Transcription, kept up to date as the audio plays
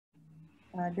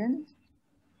Pardon.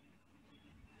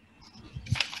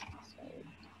 Sorry.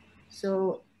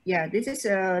 So yeah, this is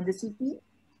the CP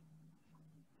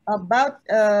about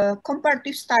a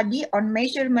comparative study on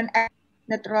measurement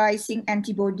neutralizing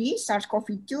antibody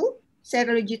SARS-CoV-2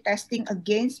 serology testing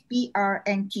against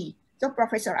PRNT. So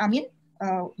Professor Amin,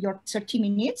 your 30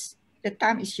 minutes. The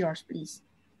time is yours, please.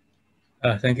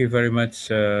 Thank you very much,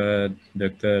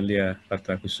 Dr. Lia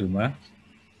Partakusuma.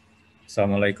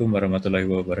 Assalamualaikum warahmatullahi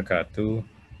wabarakatuh.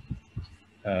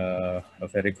 A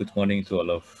very good morning to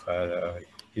all of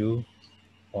you,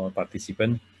 all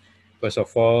participants. First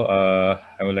of all,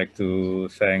 I would like to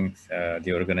thank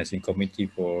the organizing committee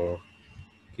for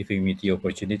giving me the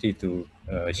opportunity to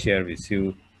share with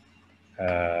you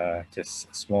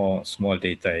just small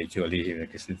data actually,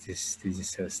 because this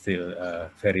is still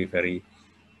very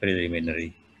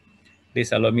preliminary.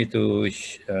 Please allow me to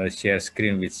share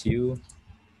screen with you.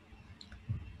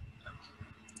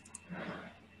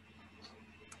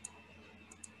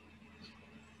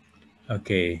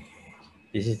 Okay,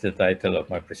 this is the title of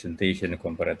my presentation, a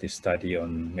comparative study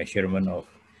on measurement of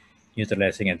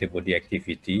neutralizing antibody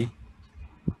activity,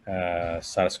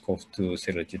 SARS-CoV-2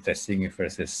 serology testing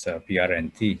versus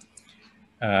PRNT.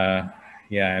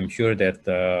 Yeah, I'm sure that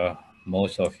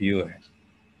most of you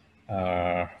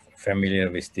are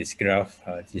familiar with this graph.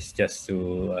 Just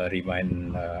to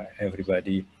remind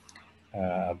everybody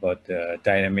about the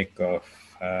dynamic of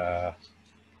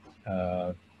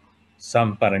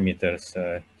some parameters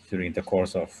during the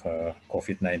course of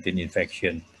COVID-19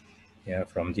 infection, yeah,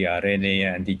 from the RNA,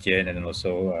 antigen, and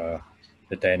also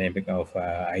the dynamic of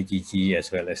IgG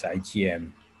as well as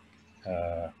IgM.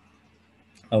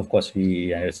 Of course,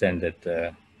 we understand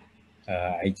that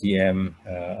IgM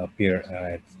appear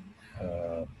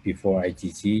before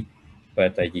IgG,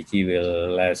 but IgG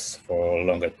will last for a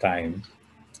longer time,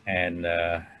 and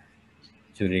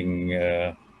during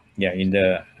in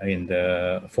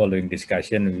the following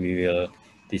discussion we will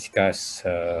discuss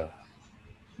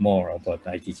more about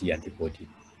IgG antibody.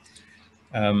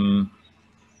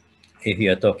 If we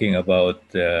are talking about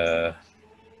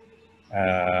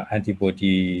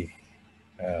antibody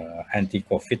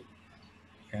anti-COVID,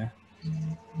 yeah,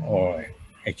 or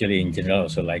actually in general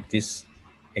also like this,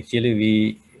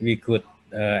 actually we could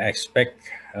expect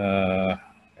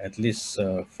at least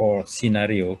 4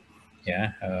 scenario.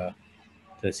 Yeah,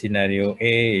 the scenario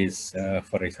A is,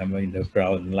 for example, in the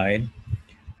brown line,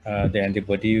 the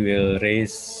antibody will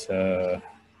raise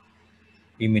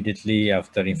immediately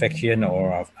after infection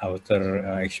or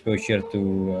after exposure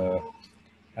to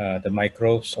the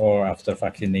microbes or after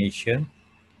vaccination,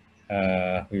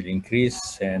 will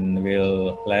increase and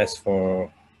will last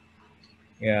for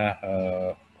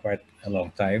quite a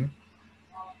long time.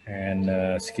 And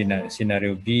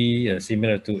scenario B,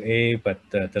 similar to A, but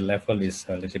the level is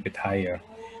a little bit higher.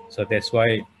 So that's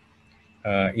why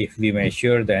if we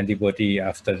measure the antibody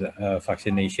after the,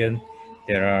 vaccination,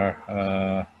 there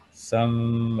are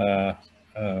some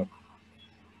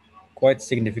quite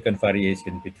significant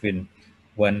variation between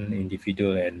one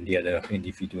individual and the other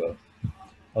individual.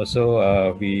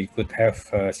 Also, we could have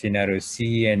scenario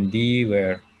C and D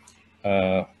where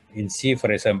in C,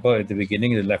 for example, at the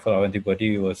beginning, the level of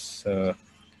antibody was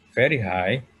very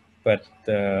high, but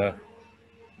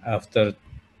after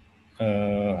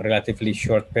a relatively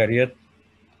short period,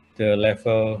 the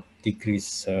level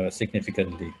decreased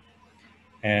significantly.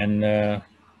 And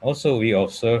also we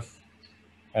observe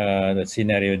the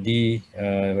scenario D,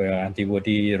 where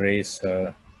antibody raise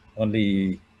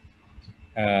only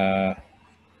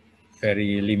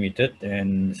very limited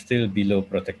and still below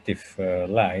protective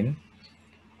line,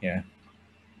 yeah,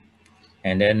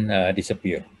 and then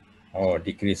disappear or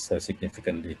decrease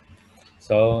significantly.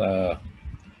 So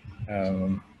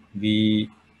we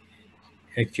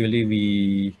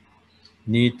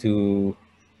need to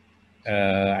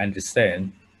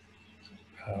understand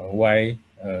why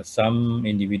some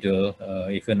individual,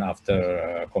 even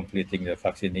after completing the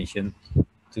vaccination,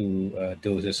 2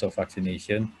 doses of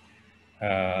vaccination,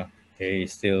 they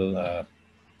still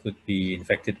could be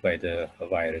infected by the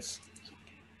virus.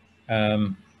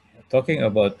 Talking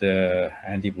about the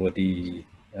antibody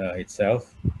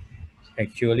itself,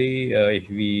 actually, if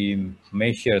we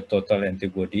measure total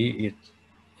antibody,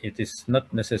 it is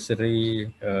not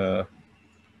necessarily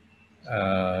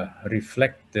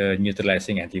reflect the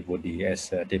neutralizing antibody as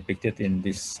depicted in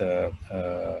this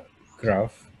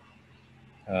graph.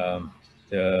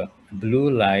 The blue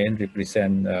line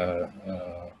represent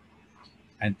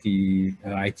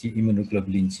anti-Ig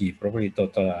immunoglobulin G, probably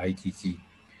total IgG.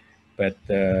 But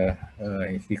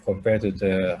if we compare to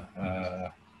the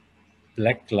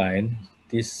black line,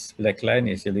 this black line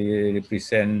is really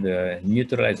represent the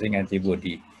neutralizing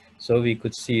antibody. So we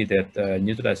could see that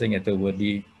neutralizing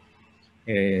antibody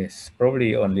is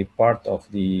probably only part of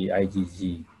the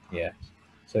IgG. Yeah.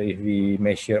 So if we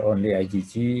measure only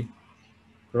IgG,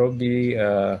 probably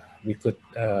we could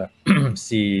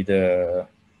see the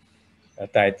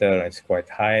titer is quite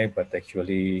high, but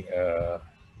actually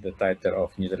the titer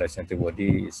of neutralizing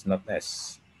antibody is not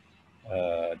as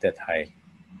that high.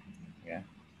 Yeah.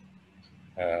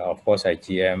 Of course,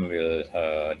 IgM will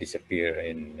disappear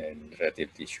in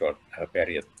relatively short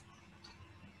period.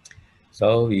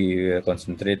 So we will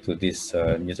concentrate to this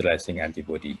neutralizing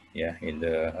antibody, yeah, in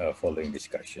the following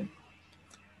discussion.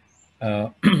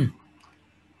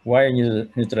 Why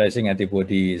neutralizing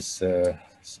antibody is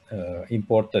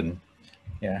important?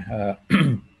 Yeah,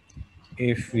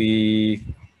 if we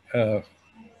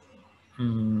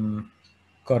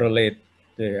correlate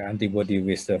the antibody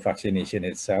with the vaccination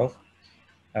itself,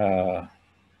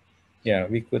 yeah,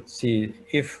 we could see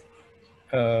if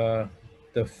the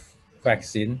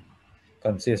vaccine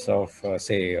consists of,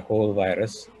 say, a whole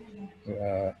virus,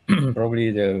 probably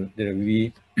there will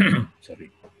be, sorry,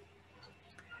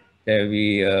 there will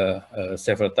be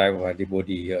several type of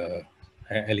antibody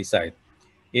ELISA.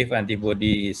 If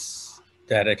antibody is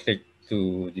directed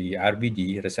to the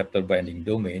RBD, receptor binding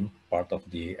domain, part of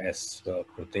the S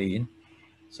protein,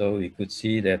 so we could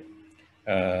see that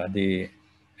the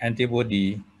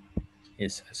antibody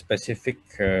is specific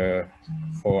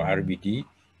for RBD.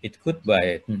 It could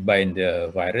bind the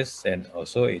virus, and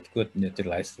also it could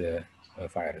neutralize the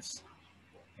virus.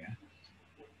 Yeah.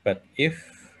 But if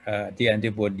the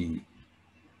antibody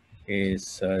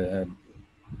is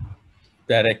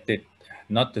directed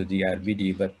not to the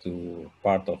RBD but to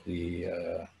part of the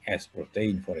S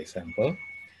protein, for example,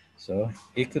 so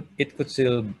it could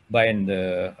still bind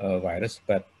the virus,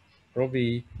 but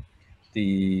probably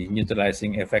the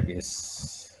neutralizing effect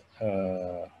is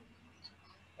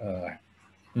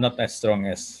not as strong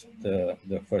as the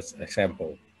first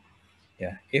example.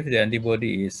 Yeah, if the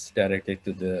antibody is directed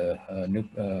to the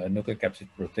nucleocapsid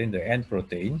protein, the N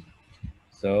protein,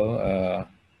 so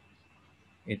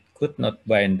it could not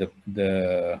bind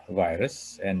the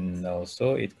virus, and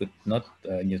also it could not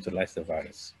neutralize the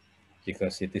virus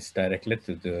because it is directed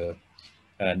to the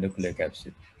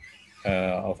nucleocapsid.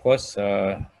 Of course,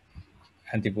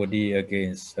 antibody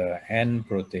against N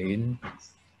protein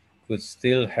could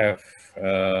still have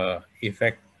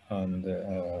effect on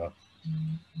the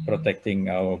protecting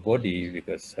our body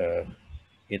because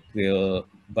it will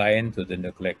bind to the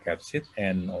nucleic acid,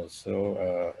 and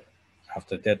also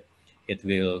after that it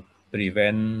will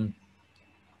prevent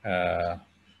the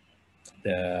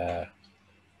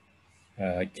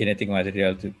genetic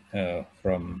material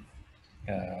from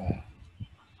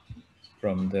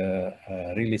the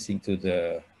releasing to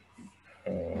the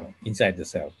inside the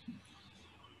cell.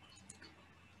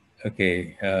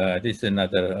 Okay, this is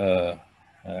another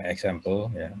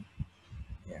example. Yeah,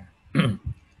 yeah.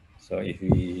 So if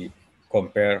we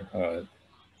compare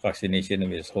vaccination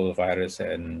with whole virus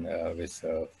and with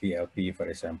VLP, for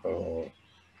example, or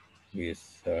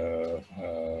with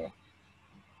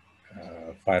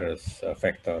virus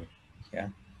vector, yeah,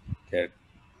 there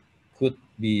could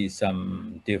be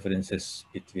some differences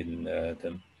between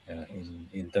them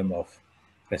in terms of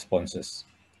responses,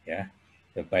 yeah,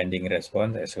 the binding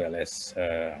response as well as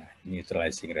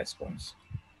neutralizing response.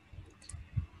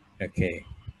 Okay,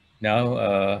 now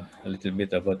a little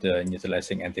bit about the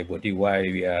neutralizing antibody. Why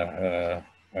we are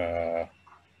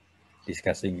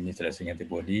discussing neutralizing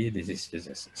antibody? This is just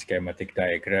a schematic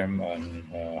diagram on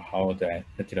how the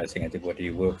neutralizing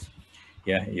antibody works.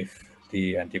 Yeah, if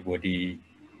the antibody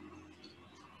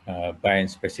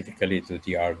binds specifically to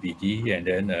the RBD, and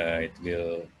then it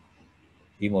will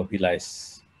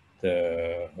immobilize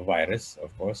the virus,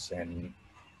 of course, and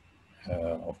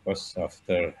of course,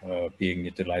 after being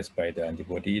neutralized by the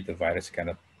antibody, the virus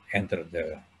cannot enter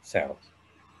the cell.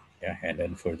 Yeah, and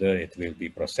then further it will be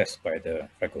processed by the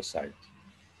phagocyte.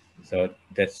 So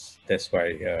that's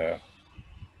why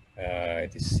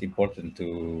it is important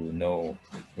to know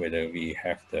whether we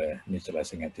have the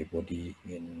neutralizing antibody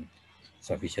in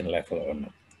sufficient level or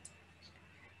not.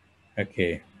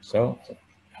 Okay, so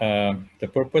the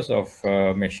purpose of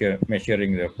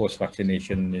measuring the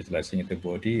post-vaccination neutralizing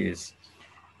antibody is,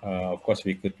 of course,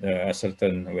 we could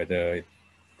ascertain whether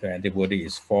the antibody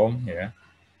is formed, yeah,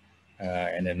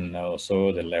 and then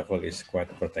also the level is quite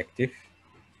protective,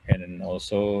 and then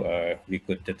also we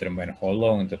could determine how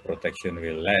long the protection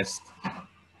will last,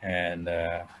 and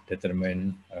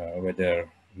determine whether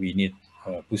we need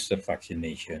booster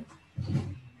vaccination,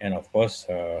 and of course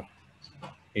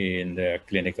in the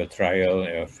clinical trial,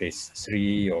 phase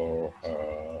 3 or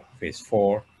phase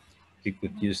 4, we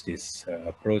could use this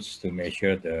approach to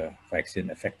measure the vaccine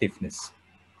effectiveness.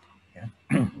 Yeah.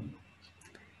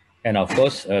 And of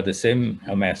course, the same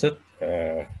method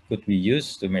could be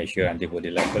used to measure antibody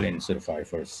level in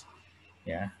survivors.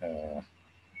 Yeah,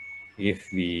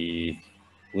 if we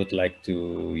would like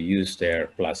to use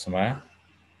their plasma,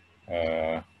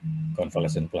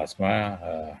 convalescent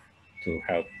plasma, to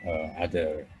help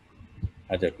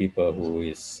other people who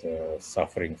is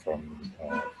suffering from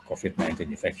COVID-19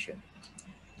 infection.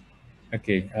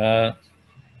 Okay,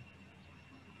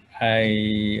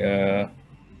 I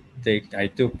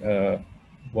took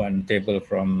one table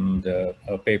from the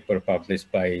paper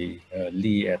published by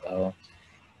Lee et al.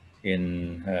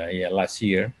 In last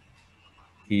year.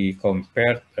 He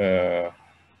compared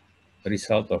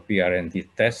result of PRNT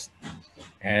test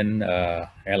and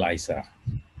ELISA.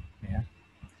 Yeah.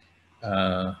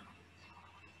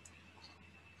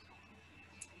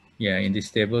 Yeah, in this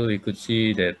table, we could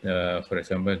see that, for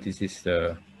example, this is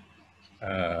the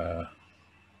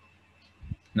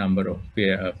number of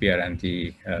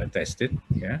PRNT tested,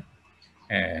 yeah,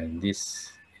 and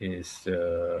this is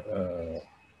the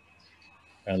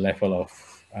level of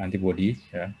antibody,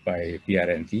 yeah, by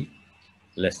PRNT,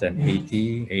 less than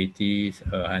 80, 80,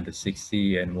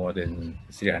 160, and more than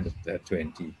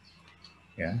 320.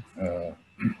 Yeah,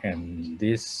 and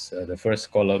this the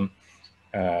first column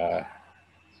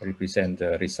represent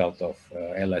the result of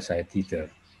LSI titer,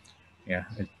 yeah,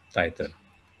 titer.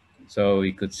 So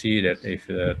we could see that if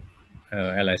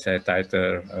LSI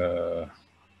titer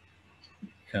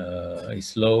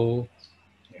is low,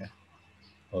 yeah,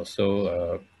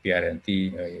 also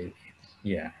PRNT,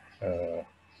 yeah,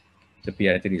 the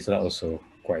PRNT is also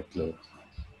quite low.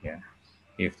 Yeah,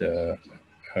 if the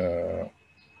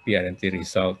PRNT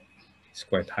result is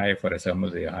quite high, for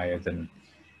example, they are higher than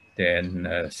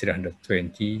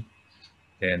 320,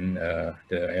 then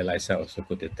the ELISA also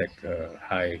could detect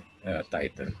high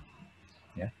titer.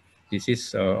 Yeah, this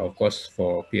is of course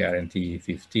for PRNT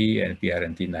 50 and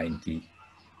PRNT 90.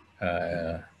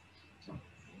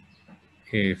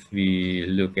 If we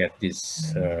look at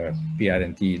this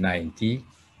PRNT 90,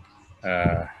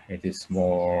 it is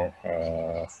more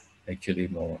actually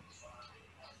more.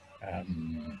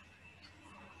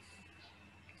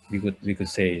 We could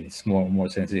say it's more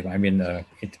sensitive. I mean,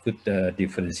 it could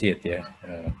differentiate, yeah,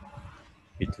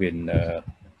 between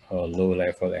low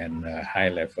level and high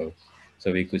level.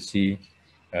 So we could see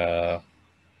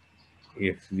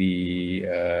if we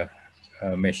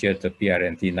measure the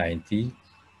PRNT 90,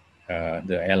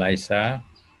 the ELISA,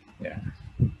 yeah,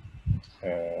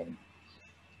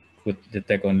 could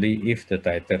detect only if the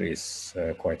titer is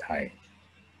quite high.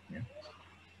 Yeah.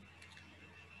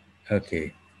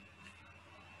 Okay.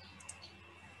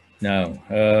 Now,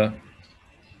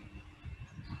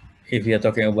 if we are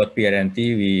talking about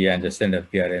PRNT, we understand that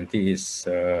PRNT is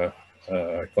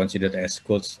considered as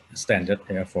gold standard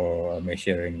for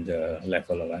measuring the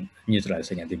level of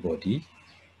neutralizing antibody.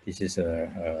 This is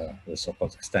a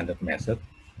so-called standard method,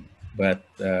 but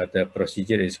the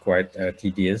procedure is quite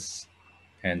tedious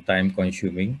and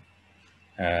time-consuming,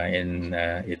 and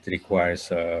it requires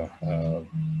high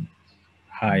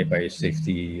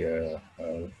biosafety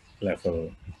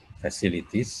level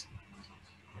facilities,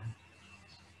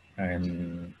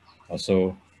 and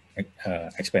also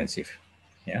expensive.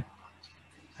 Yeah,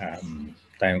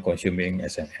 time consuming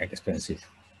and expensive.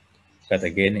 But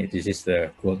again, this is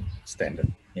the gold standard.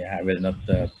 Yeah, I will not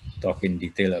talk in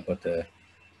detail about the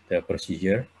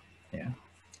procedure. Yeah.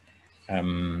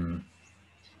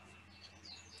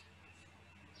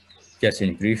 Just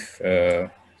in brief,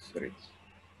 sorry.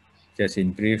 Just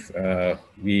in brief,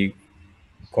 we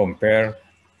compare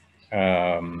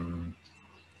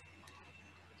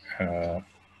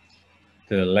the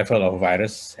level of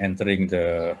virus entering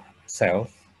the cell.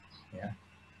 Yeah.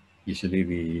 Usually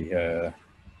we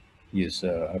use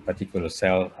a particular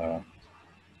cell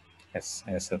as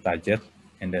a target,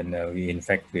 and then we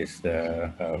infect with the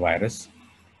virus,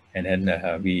 and then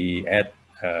we add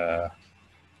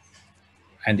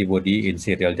antibody in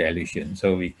serial dilution.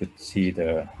 So we could see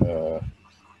the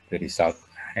result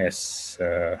as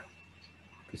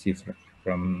you see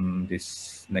from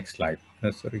this next slide.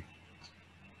 Oh, sorry.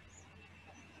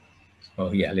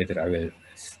 Oh yeah, later I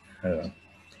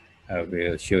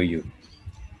will show you.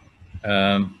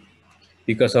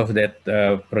 Because of that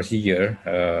procedure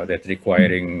that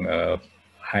requiring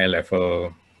high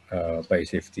level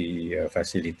biosafety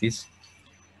facilities,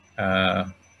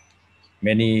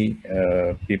 many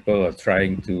people are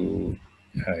trying to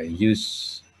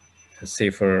use a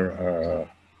safer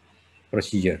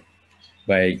procedure.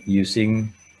 by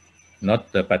using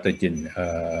not the pathogenic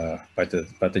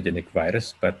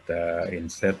virus, but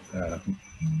instead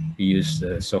we use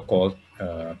the so-called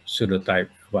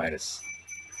pseudotype virus.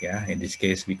 Yeah, in this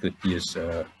case, we could use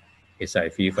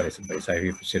HIV,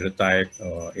 HIV pseudotype,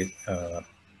 or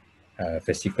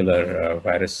vesicular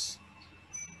virus,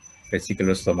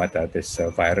 vesicular stomatitis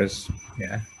virus,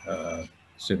 yeah,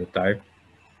 pseudotype,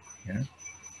 yeah,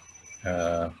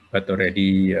 but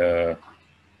already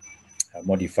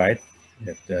modified.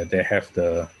 That they have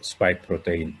the spike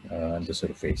protein on the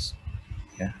surface,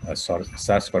 yeah,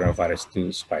 SARS coronavirus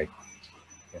 2 spike.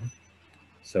 Yeah.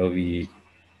 So we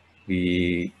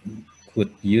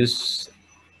could use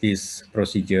this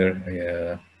procedure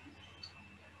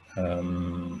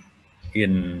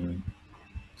in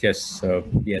just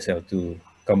BSL2,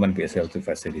 common BSL2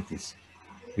 facilities.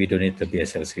 We don't need the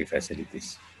BSL3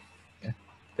 facilities. Yeah.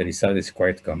 The result is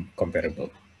quite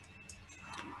comparable.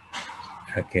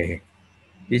 Okay.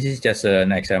 This is just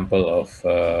an example of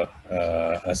a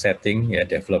setting, yeah,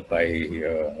 developed by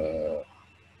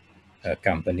a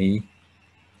company,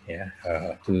 yeah,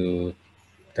 to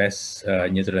test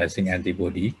neutralizing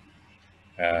antibody,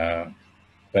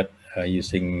 but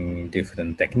using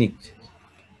different techniques.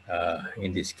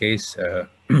 In this case,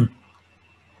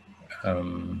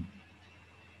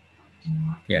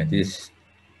 yeah, this,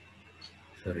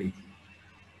 sorry,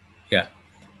 yeah,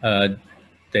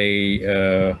 they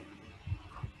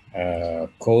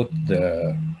code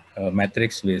the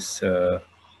matrix with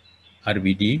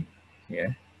RBD,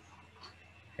 yeah,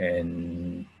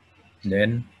 and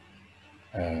then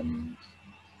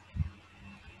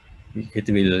it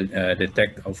will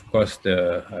detect, of course,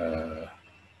 the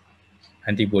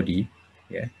antibody.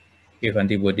 Yeah, if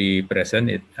antibody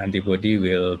present, antibody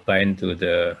will bind to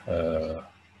the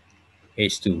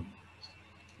H2.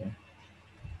 Yeah.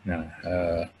 Now,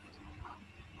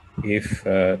 if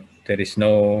there is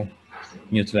no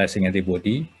neutralizing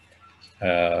antibody,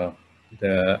 the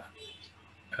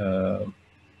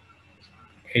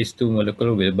H2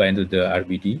 molecule will bind to the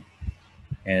RBD,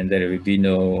 and there will be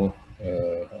no,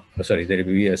 there will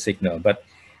be a signal. But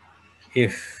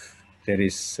if there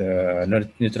is no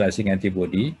neutralizing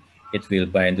antibody, it will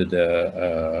bind to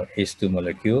the H2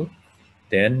 molecule.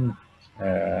 Then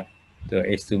the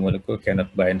H2 molecule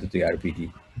cannot bind to the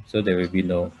RBD, so there will be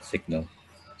no signal.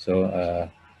 So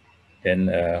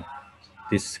then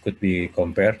this could be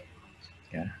compared.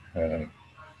 Yeah.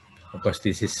 Of course,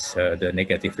 this is the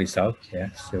negative result, yeah,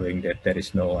 showing that there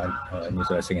is no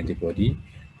neutralizing antibody,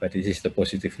 but this is the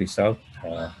positive result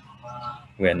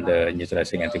when the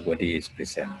neutralizing antibody is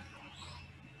present.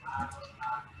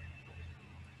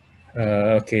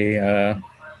 Okay,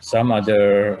 some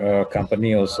other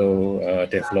company also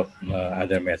develop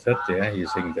other method, yeah,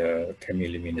 using the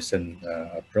chemiluminescent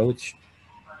approach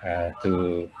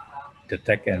to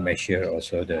detect and measure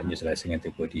also the neutralizing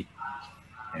antibody.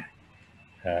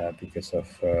 Because of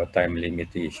time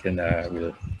limitation,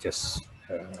 we'll just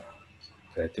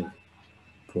try to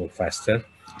go faster.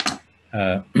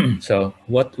 So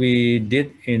what we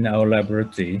did in our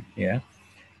laboratory, yeah,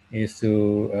 is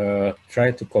to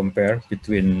try to compare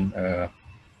between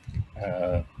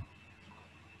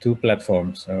two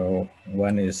platforms. So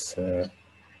one is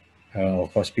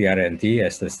of course PRNT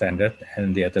as the standard,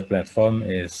 and the other platform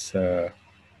is the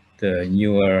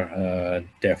newer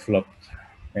developed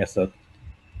method.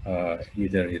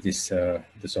 Either it is the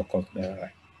so-called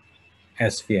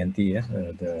SVNT, yeah,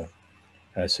 the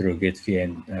surrogate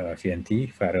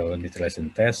VNT, viral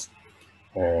neutralization test,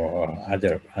 or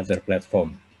other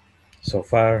platform. So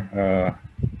far,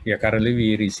 yeah, currently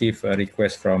we receive a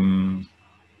request from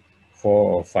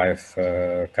 4 or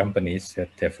 5 companies that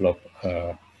develop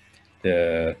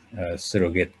the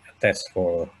surrogate test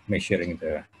for measuring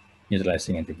the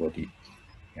neutralizing antibody.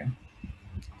 Yeah.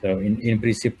 So in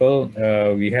principle,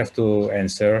 we have to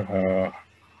answer.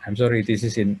 I'm sorry, this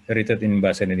is written in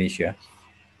Bahasa Indonesia.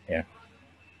 Yeah.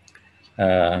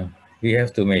 We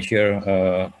have to measure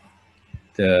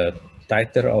the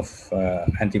titer of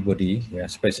antibody, yeah,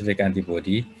 specific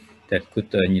antibody that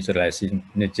could neutralize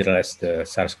the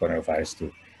SARS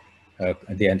coronavirus 2.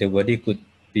 The antibody could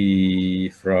be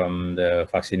from the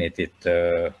vaccinated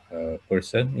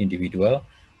person, individual,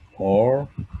 or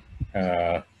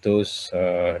those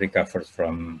recovered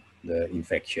from the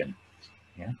infection.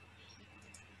 Yeah.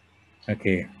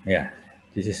 Okay. Yeah.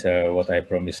 This is what I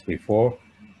promised before.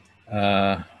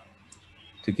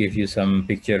 To give you some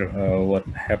picture what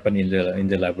happened in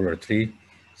the laboratory.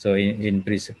 So in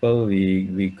principle,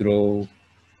 we grow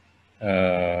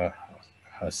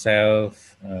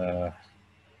cells,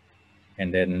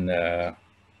 and then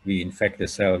we infect the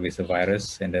cell with the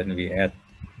virus, and then we add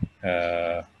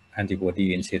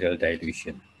antibody in serial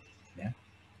dilution. Yeah.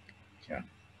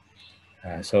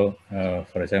 So,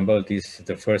 for example, this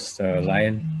the first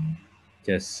line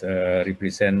just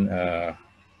represent a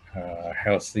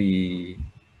healthy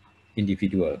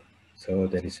individual. So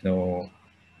there is no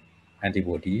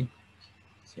antibody.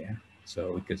 Yeah.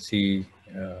 So we could see,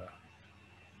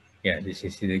 yeah, this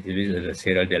is the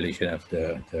serial dilution of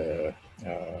the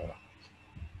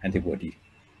antibody.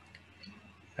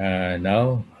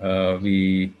 Now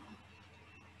we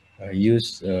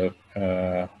use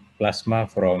plasma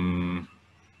from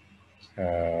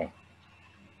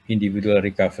individual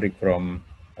recovery from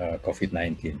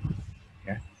COVID-19.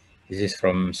 Yeah. This is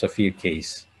from severe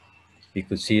case. We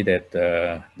could see that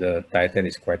the titer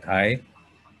is quite high,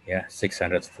 yeah,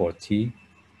 640.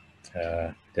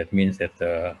 That means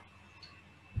that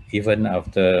even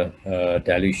after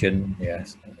dilution,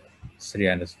 yes,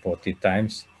 340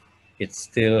 times, it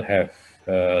still have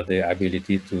the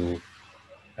ability to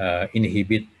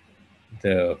inhibit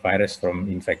the virus from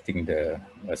infecting the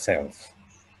cells.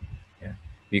 Yeah.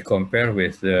 We compare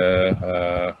with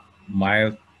the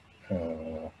mild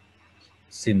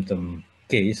symptom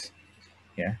case,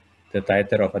 yeah, the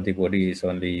titer of antibody is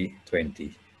only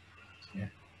 20. Yeah.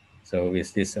 So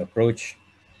with this approach,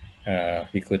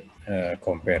 we could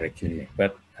compare actually,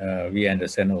 but we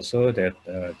understand also that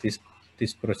this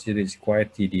procedure is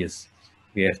quite tedious.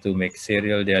 We have to make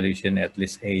serial dilution, at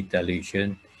least 8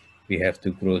 dilution. We have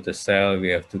to grow the cell,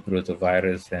 we have to grow the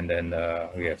virus, and then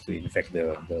we have to infect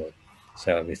the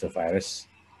cell with the virus.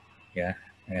 Yeah,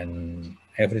 and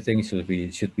everything should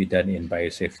be done in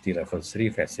biosafety level 3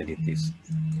 facilities.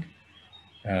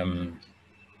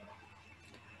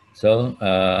 So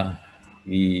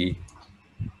we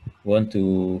want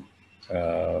to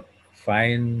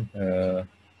find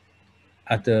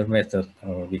other method,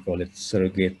 or we call it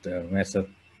surrogate method,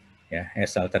 yeah,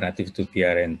 as alternative to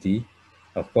PRNT.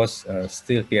 Of course,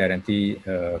 still PRNT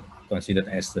considered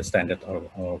as the standard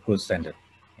or gold standard.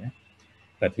 Yeah?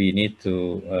 But we need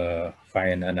to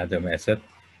find another method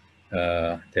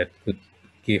that could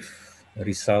give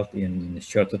result in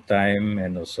shorter time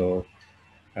and also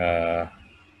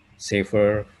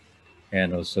safer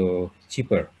and also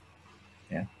cheaper,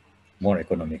 yeah, more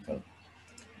economical.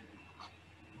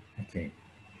 Okay,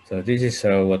 so this is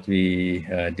what we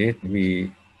did.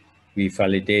 We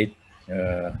validate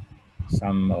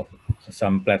some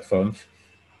platforms,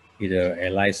 either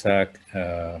ELISA,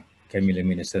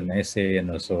 chemiluminescent assay,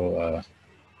 and also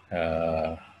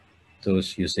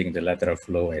those using the lateral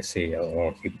flow assay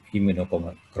or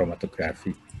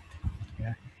immunochromatography.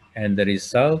 Yeah. And the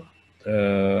result,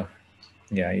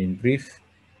 yeah, in brief,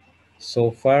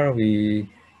 so far we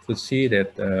could see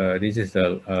that this is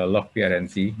the log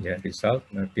PRNT, yeah, result,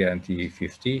 PRNT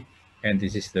 50, and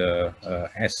this is the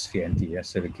SVNT, yeah,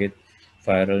 surrogate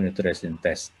viral neutralization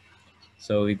test.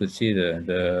 So we could see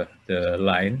the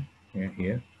line, yeah,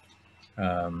 here.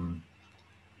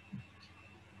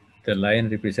 The line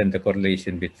represents the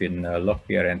correlation between log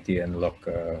PRNT and log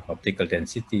optical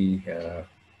density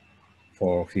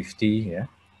for 50, yeah,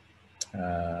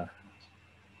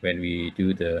 when we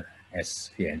do the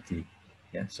SVNT.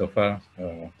 Yeah, so far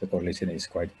the correlation is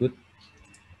quite good.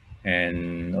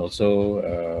 And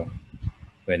also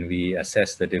when we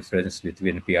assess the difference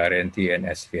between PRNT and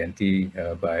SVNT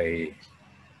by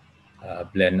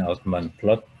Bland-Altman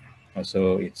plot,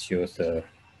 also it shows a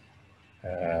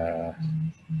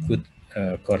good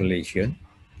correlation,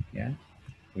 yeah,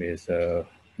 with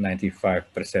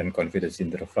 95% confidence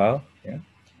interval, yeah.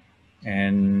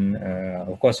 And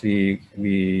of course, we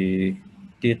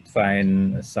did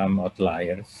find some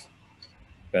outliers,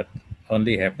 but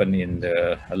only happen in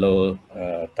the low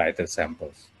titer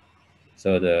samples.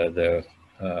 So the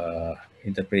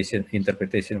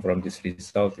interpretation from this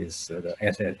result is the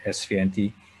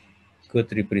SVNT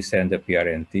could represent the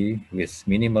PRNT with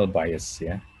minimal bias,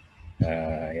 yeah,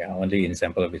 yeah, only in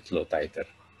sample with low titer.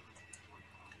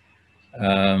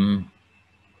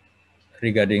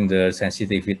 Regarding the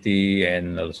sensitivity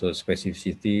and also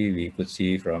specificity, we could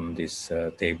see from this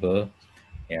table,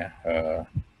 yeah,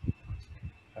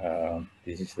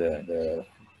 this is the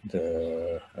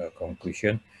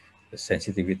conclusion. The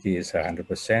sensitivity is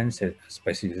 100%,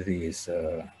 specificity is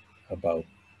about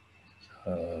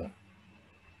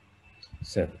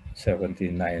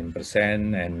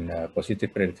 79%, and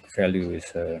positive predictive value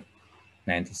is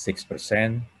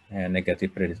 96%, and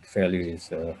negative predictive value is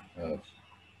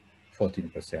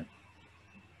 14%.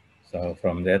 So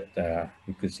from that,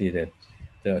 you could see that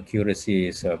the accuracy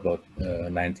is about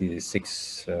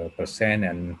 96%,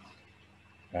 and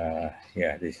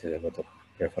yeah, this is about the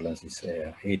prevalence is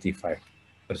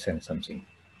 85% something.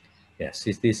 Yes,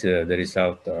 this is the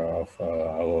result of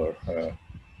our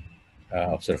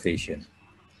observation.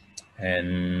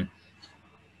 And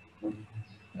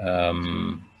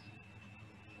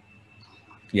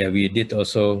yeah, we did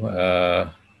also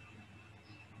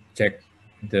check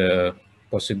the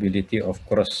possibility of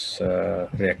cross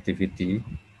reactivity,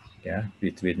 yeah,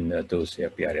 between those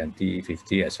PRNT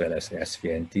 50 as well as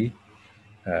SVNT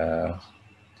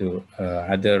to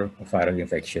other viral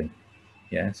infection.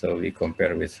 Yeah, so we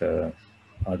compare with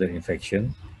other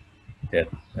infection that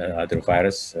other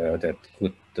virus that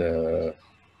could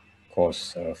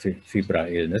cause febrile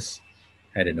illness,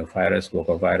 adenovirus,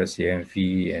 vocovirus,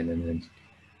 CMV, and then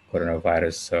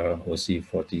coronavirus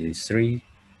OC43,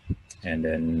 and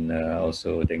then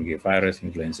also dengue virus,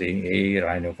 influenza A,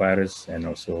 rhinovirus, and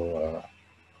also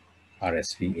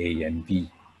RSV A and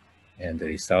B. And the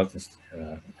result is,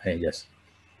 yes,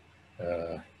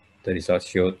 the result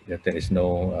showed that there is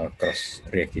no cross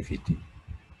reactivity.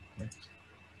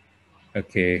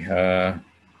 Okay,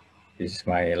 this is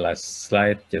my last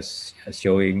slide, just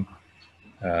showing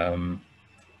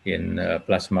in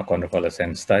plasma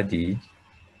convalescent study,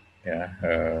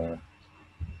 yeah,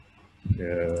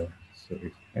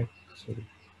 sorry, sorry.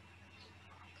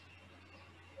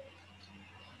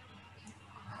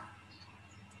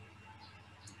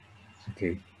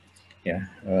 Okay,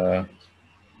 yeah,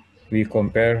 we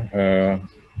compare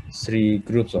three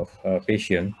groups of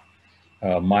patients,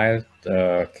 mild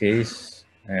case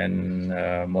and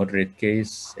moderate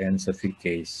case and severe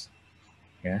case.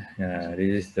 Yeah,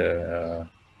 this is the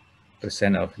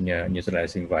percent of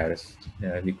neutralizing virus.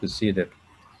 We could see that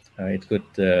it could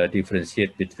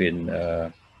differentiate between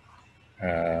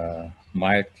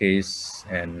mild case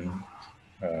and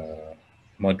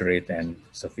moderate and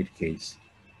severe case.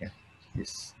 Yeah,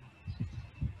 this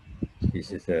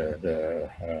is the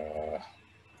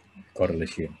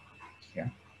correlation. Yeah.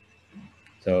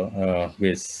 So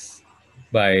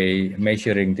by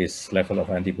measuring this level of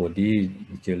antibody,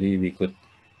 actually we could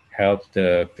help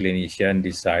the clinician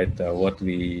decide what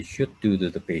we should do to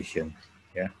the patient.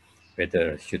 Yeah,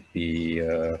 whether it should be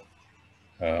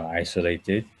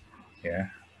isolated, yeah,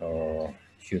 or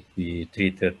should be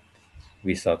treated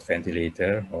without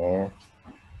ventilator, or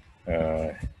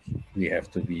we have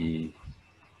to be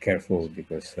careful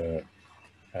because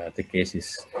the case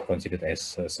is considered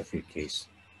as a severe case.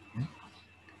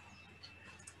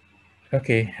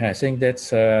 Okay, I think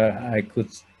that's I could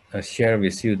share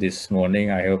with you this morning.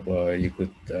 I hope you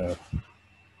could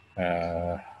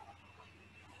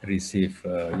receive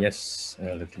yes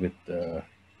a little bit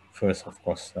first, of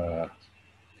course,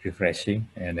 refreshing,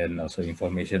 and then also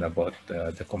information about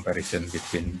the comparison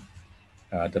between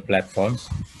the platforms.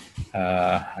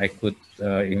 I could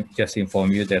just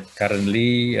inform you that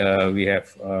currently we have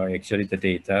actually the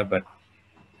data, but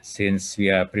since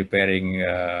we are preparing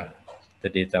the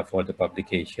data for the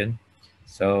publication,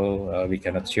 so we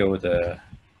cannot show the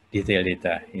detailed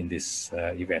data in this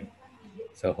event.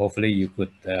 So hopefully you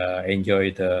could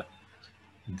enjoy the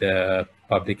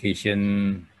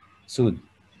publication soon.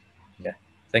 Yeah.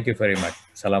 Thank you very much.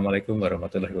 Assalamualaikum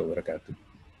warahmatullahi wabarakatuh.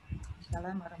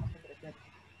 Assalamualaikum warahmatullahi wabarakatuh.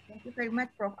 Thank you very much,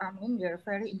 Prof. Amin. Your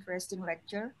very interesting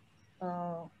lecture.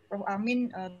 Prof. Amin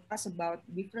told us about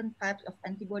different types of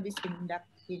antibodies in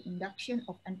induction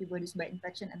of antibodies by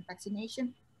infection and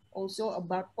vaccination. Also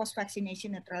about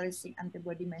post-vaccination neutralizing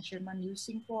antibody measurement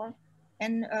using for,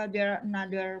 and there are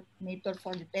another method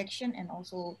for detection, and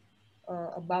also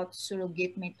about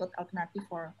surrogate method alternative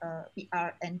for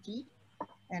PRNT.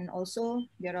 And also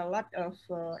there are a lot of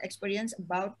experience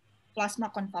about plasma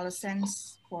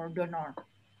convalescence for donor.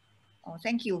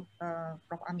 Thank you,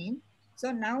 Prof. Amin.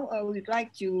 So now we'd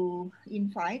like to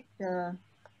invite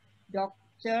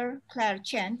Dr. Claire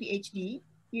Chen, PhD.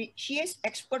 She is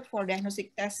expert for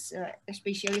diagnostic tests,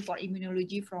 especially for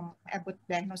immunology from Abbott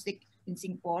Diagnostic in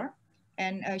Singapore.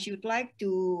 And she would like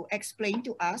to explain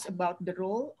to us about the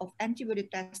role of antibody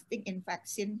testing in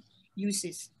vaccine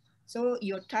uses. So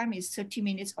your time is 30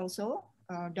 minutes also.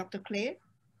 Dr. Claire,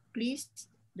 please,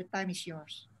 the time is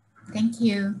yours. Thank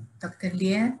you, Dr.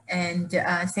 Lia, and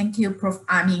thank you, Prof.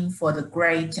 Amin, for the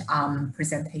great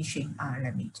presentation.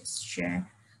 Let me just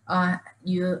share.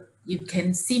 You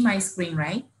can see my screen,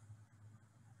 right?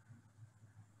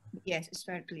 Yes, it's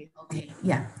very clear. Okay,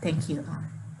 yeah, thank you.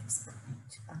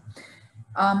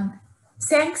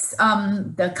 Thanks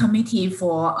the committee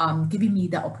for giving me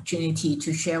the opportunity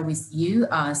to share with you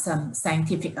some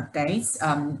scientific updates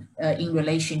in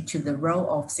relation to the role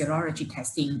of serology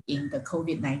testing in the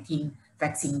COVID-19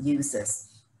 vaccine uses.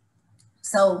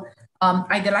 So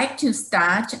I'd like to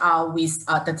start with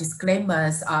the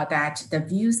disclaimers that the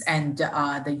views and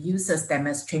the uses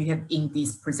demonstrated in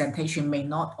this presentation may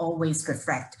not always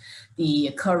reflect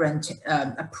the current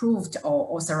approved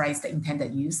or authorized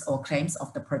intended use or claims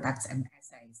of the products and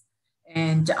assays.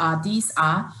 And these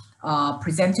are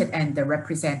presented and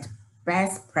represent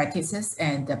best practices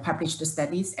and published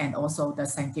studies and also the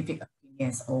scientific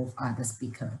opinions of the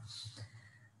speaker.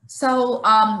 So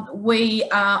we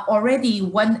are already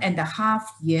 1.5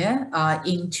 years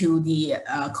into the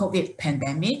COVID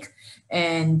pandemic,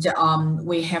 and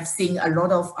we have seen a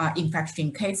lot of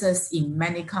infection cases in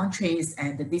many countries,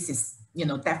 and this is,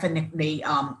 definitely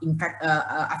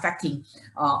affecting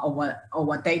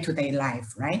our day-to-day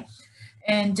life, right?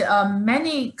 And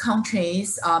many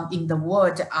countries in the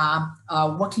world are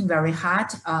working very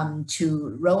hard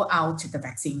to roll out the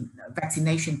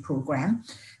vaccination program,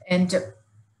 and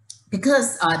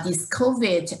because this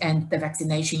COVID and the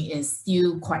vaccination is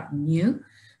still quite new,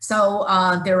 so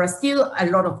there are still a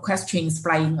lot of questions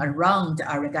flying around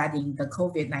regarding the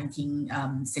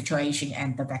COVID-19 situation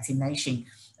and the vaccination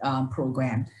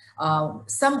program.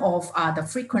 Some of the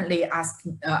frequently asked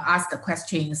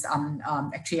questions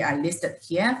actually are listed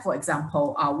here. For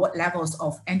example, what levels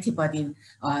of antibody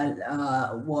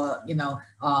were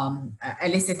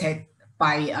elicited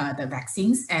by the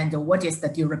vaccines, and what is the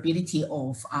durability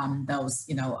of those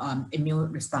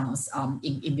immune response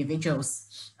in individuals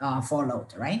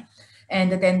followed, right?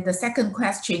 And then the second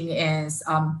question is,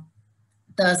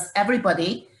 does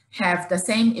everybody have the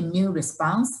same immune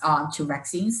response to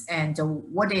vaccines, and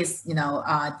what is the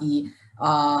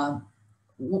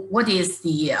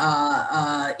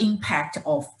impact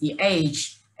of the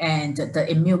age and the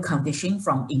immune condition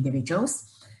from individuals?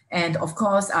 And of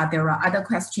course, there are other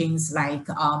questions like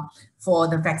for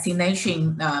the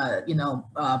vaccination,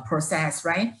 process,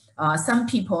 right? Some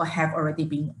people have already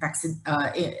been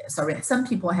some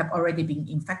people have already been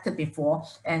infected before,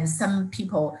 and some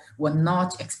people were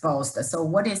not exposed. So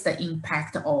what is the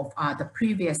impact of the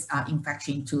previous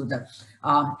infection to the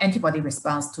antibody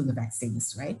response to the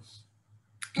vaccines, right?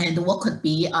 And what could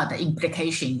be the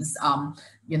implications,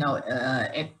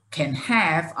 it can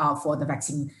have for the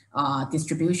vaccine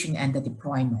distribution and the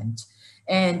deployment.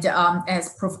 And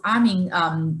as Prof. Amin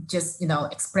just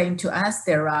explained to us,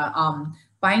 there are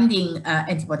binding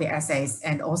antibody assays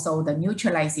and also the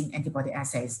neutralizing antibody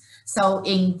assays. So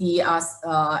in the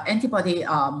antibody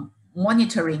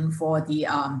monitoring for the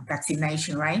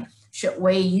vaccination, right? Should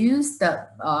we use the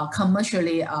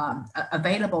commercially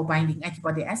available binding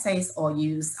antibody assays or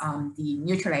use the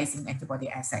neutralizing antibody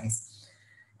assays?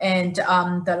 And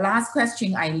the last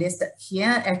question I listed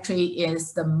here actually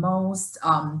is the most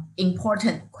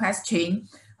important question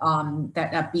that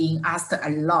are being asked a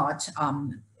lot.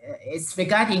 It's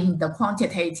regarding the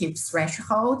quantitative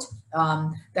threshold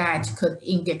that could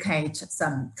indicate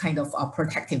some kind of a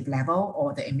protective level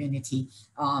or the immunity,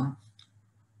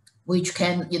 which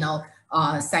can,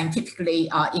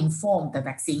 scientifically inform the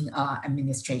vaccine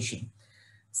administration.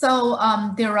 So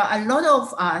there are a lot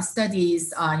of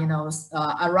studies,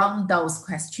 around those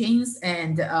questions,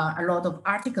 and a lot of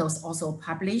articles also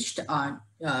published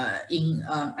in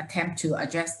attempt to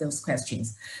address those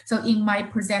questions. So in my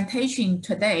presentation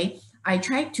today, I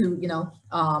tried to,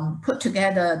 put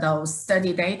together those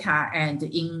study data and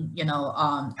in,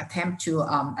 attempt to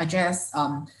address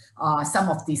some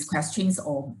of these questions,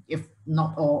 or if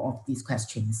not all of these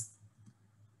questions.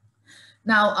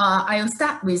 Now, I'll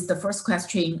start with the first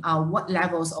question, what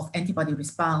levels of antibody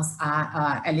response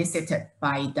are elicited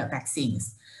by the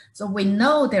vaccines? So we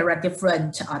know there are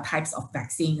different types of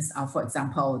vaccines. For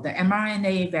example, the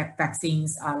mRNA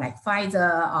vaccines like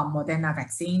Pfizer, Moderna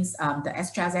vaccines, the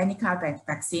AstraZeneca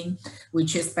vaccine,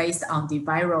 which is based on the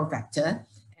viral vector,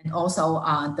 and also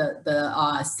the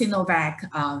Sinovac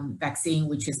vaccine,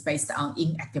 which is based on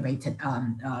inactivated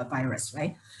virus,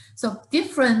 right? So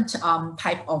different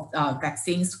type of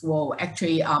vaccines will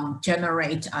actually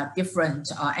generate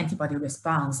different antibody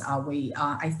response.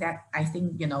 I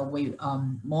think we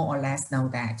more or less know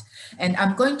that. And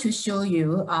I'm going to show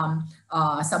you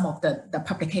some of the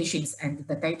publications and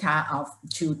the data of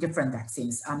 2 different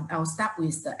vaccines. I'll start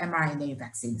with the mRNA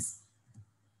vaccines.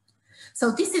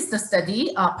 So this is the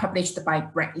study published by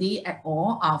Bradley et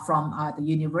al. From the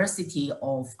University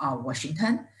of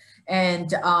Washington.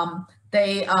 And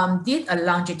they did a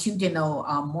longitudinal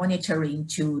monitoring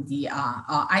to the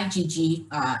IgG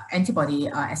antibody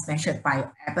as measured by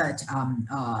Abbott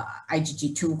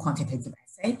IgG2 quantitative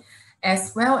assay,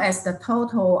 as well as the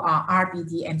total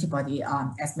RBD antibody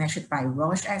as measured by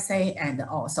Roche assay, and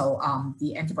also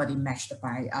the antibody matched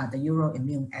by the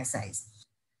Euroimmune assays.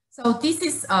 So this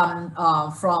is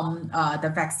from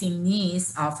the vaccine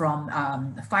needs from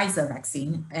Pfizer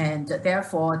vaccine, and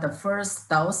therefore the first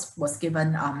dose was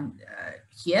given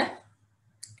here,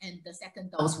 and the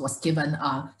second dose was given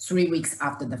 3 weeks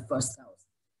after the first dose.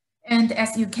 And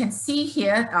as you can see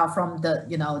here from the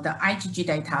the IgG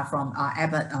data from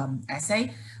Abbott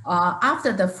assay,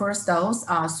 after the first dose,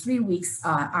 3 weeks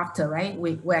after, right,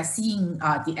 we're seeing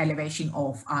the elevation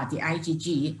of the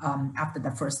IgG after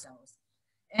the first dose.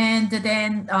 And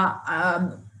then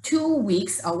 2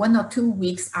 weeks, 1 or 2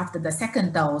 weeks after the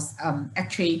second dose,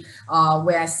 actually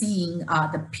we're seeing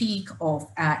the peak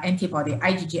of antibody,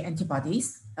 IgG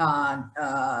antibodies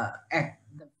at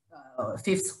the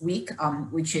 5th week,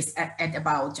 which is at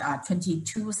about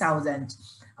 22,000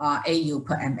 AU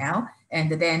per ml,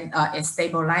 and then it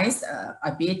stabilized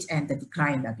a bit and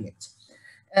declined a bit.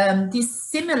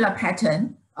 This similar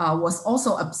pattern was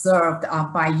also observed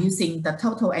by using the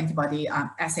total antibody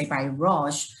assay by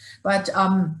Roche, but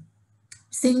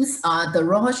since the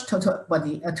Roche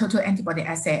total antibody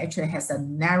assay actually has a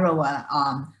narrower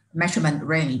measurement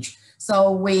range,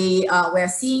 so we're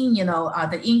seeing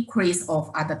the increase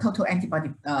of the total antibody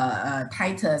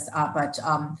titers, but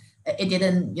it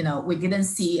didn't we didn't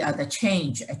see the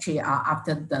change actually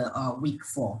after the week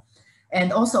 4.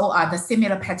 And also the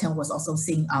similar pattern was also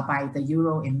seen by the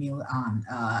Euroimmune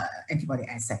antibody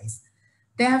assays.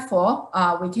 Therefore,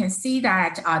 we can see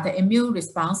that the immune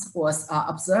response was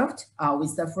observed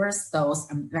with the first dose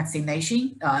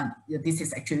vaccination. This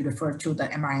is actually referred to the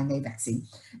mRNA vaccine.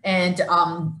 And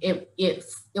it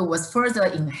was further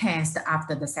enhanced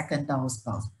after the second dose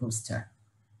booster.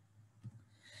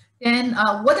 Then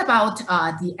what about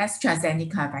the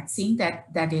AstraZeneca vaccine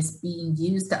that is being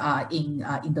used in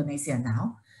Indonesia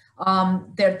now?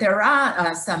 There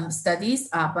are some studies,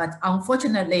 but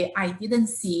unfortunately, I didn't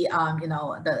see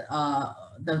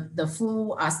the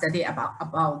full study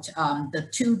about the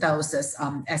 2 doses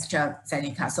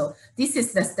AstraZeneca. So this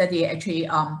is the study actually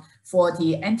for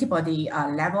the antibody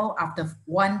level after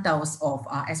 1 dose of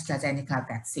AstraZeneca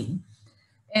vaccine,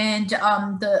 and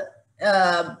the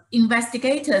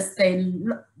investigators,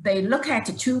 they look at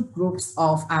 2 groups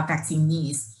of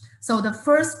vaccinees. So the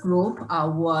first group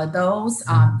were those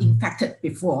infected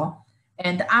before,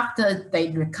 and after they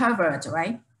recovered,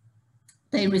 right,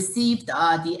 they received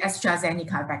the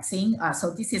AstraZeneca vaccine.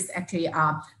 So this is actually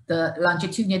the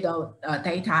longitudinal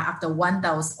data after 1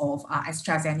 dose of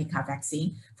AstraZeneca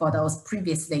vaccine for those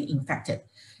previously infected.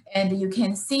 And you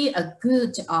can see a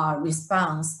good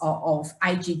response of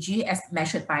IgG as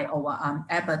measured by our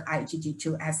Abbott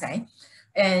IgG2 assay.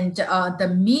 And the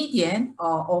median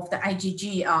of the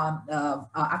IgG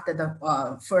after the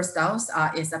first dose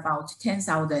is about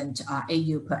 10,000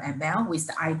 AU per ml with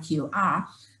the IQR,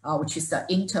 which is the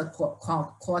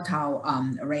interquartile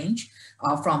range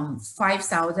from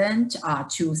 5,000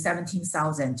 to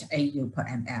 17,000 AU per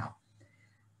ml.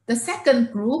 The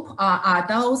second group are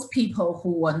those people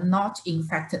who were not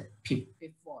infected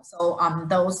before. So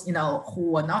those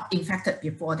who were not infected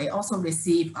before, they also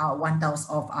received 1 dose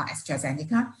of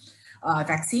AstraZeneca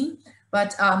vaccine.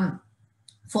 But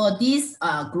for this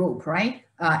group, right,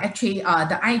 actually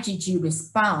the IgG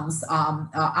response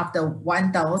after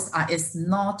 1 dose is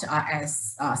not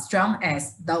as strong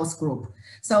as those group.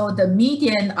 So the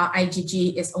median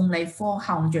IgG is only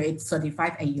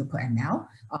 435 AU per ml.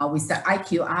 With the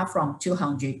IQR from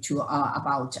 200 to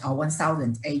about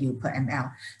 1,000 AU per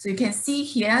ml. So you can see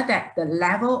here that the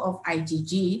level of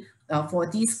IgG for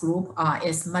this group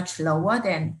is much lower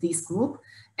than this group,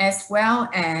 as well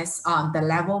as the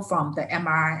level from the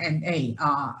mRNA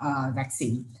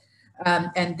vaccine.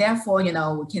 And therefore,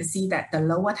 we can see that the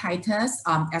lower titers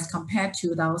as compared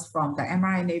to those from the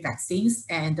mRNA vaccines,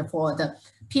 and for the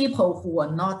people who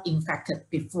were not infected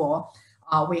before,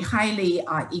 we highly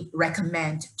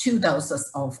recommend 2 doses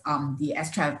of the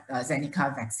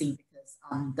AstraZeneca vaccine, because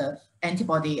the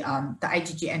antibody, the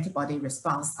IgG antibody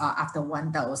response after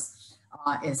 1 dose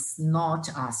is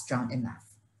not strong enough.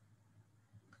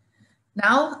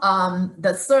 Now,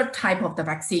 the third type of the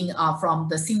vaccine from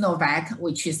the Sinovac,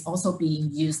 which is also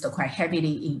being used quite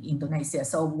heavily in Indonesia.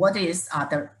 So what is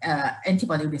the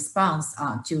antibody response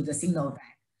to the Sinovac?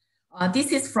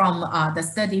 This is from the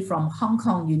study from Hong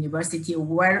Kong University,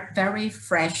 very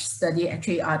fresh study.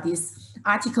 Actually, this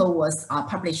article was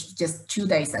published just 2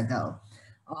 days ago.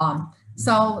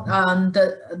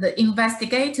 The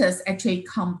investigators actually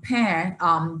compare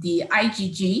the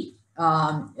IgG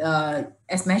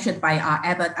as measured by our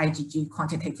Abbott IgG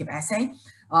quantitative assay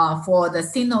for the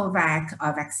Sinovac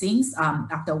vaccines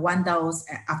after 1 dose,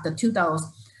 after 2 doses,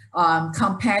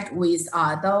 compared with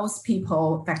those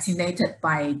people vaccinated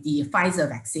by the Pfizer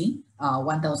vaccine,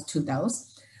 1 dose, 2 dose.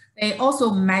 They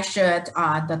also measured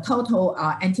the total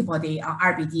antibody,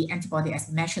 RBD antibody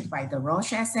as measured by the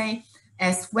Roche assay,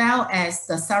 as well as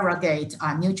the surrogate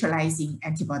neutralizing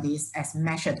antibodies as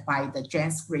measured by the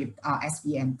GenScript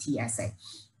SVMT assay.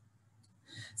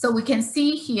 So we can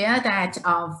see here that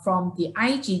from the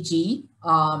IgG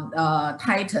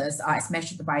titers as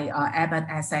measured by Abbott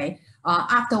assay,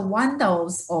 after 1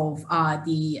 dose of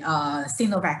the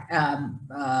Sinovac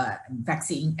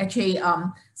vaccine, actually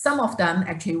some of them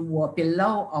actually were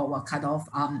below our cutoff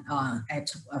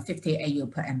at 50 AU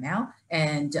per ml,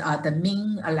 and the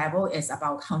mean level is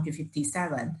about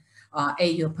 157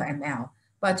 AU per ml.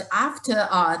 But after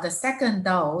the 2nd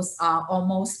dose,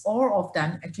 almost all of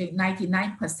them, actually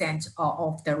 99%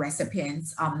 of the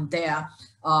recipients, their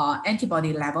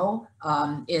antibody level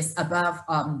is above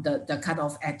the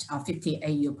cutoff at 50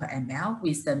 AU per ml,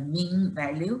 with the mean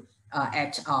value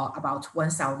at about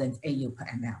 1,000 AU per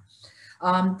ml.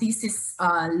 This is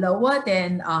lower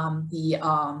than the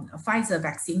Pfizer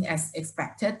vaccine as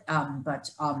expected, but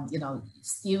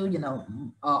still,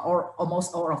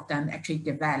 almost all of them actually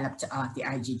developed the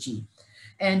IgG,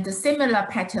 and the similar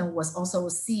pattern was also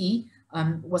seen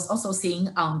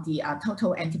on the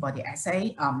total antibody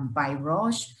assay by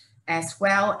Roche, as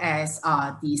well as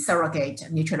the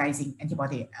surrogate neutralizing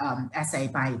antibody assay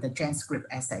by the GenScript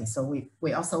assay. So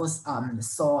we also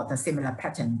saw the similar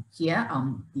pattern here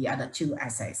on the other 2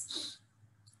 assays.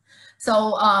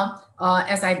 So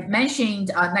as I mentioned,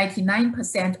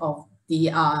 99% of the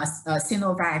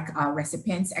Sinovac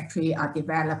recipients actually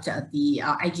developed the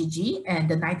IgG, and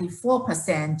the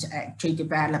 94% actually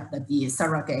developed the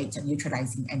surrogate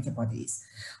neutralizing antibodies.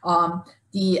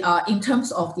 In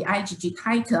terms of the IgG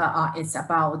titer, it's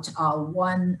about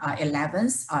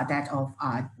 1/11 that of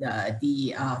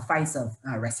the Pfizer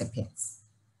recipients.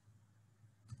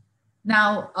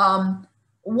 Now,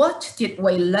 what did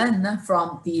we learn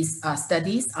from these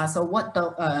studies? So what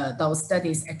those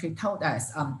studies actually told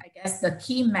us, I guess the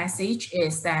key message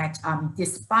is that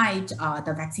despite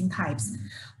the vaccine types,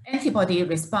 antibody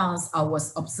response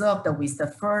was observed with the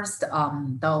 1st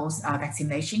dose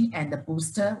vaccination and the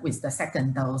booster with the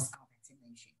 2nd dose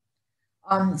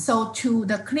vaccination. So to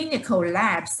the clinical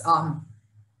labs,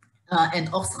 and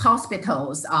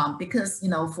hospitals, because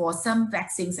for some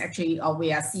vaccines actually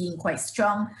we are seeing quite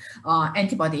strong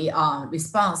antibody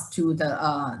response to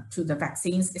the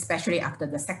vaccines, especially after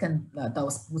the 2nd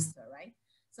dose booster, right?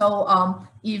 So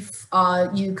if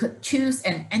you could choose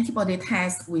an antibody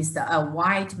test with a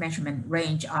wide measurement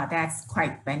range, that's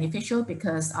quite beneficial,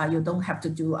 because you don't have to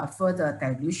do a further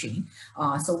dilution.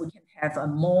 So we can have a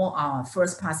more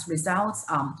first-pass results.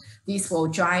 This will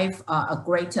drive a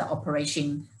greater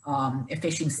operation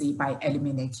efficiency by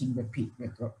eliminating repeat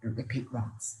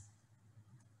runs.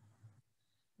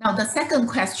 Now, the second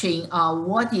question,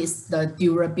 what is the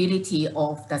durability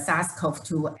of the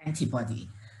SARS-CoV-2 antibody?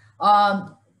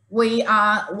 We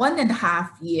are 1.5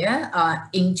 years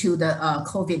into the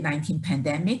COVID-19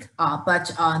 pandemic,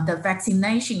 but the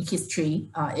vaccination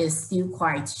history is still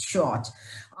quite short.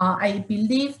 I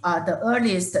believe the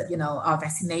earliest,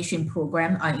 vaccination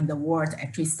program in the world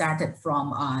actually started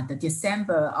from the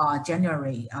December,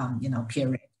 January,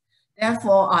 period.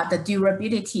 Therefore, the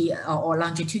durability or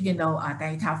longitudinal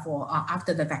data for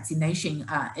after the vaccination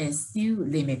is still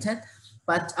limited.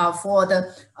 But for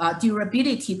the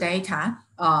durability data,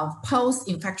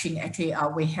 post-infection, actually,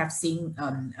 we have seen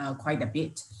quite a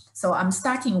bit. So I'm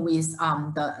starting with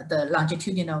the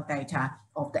longitudinal data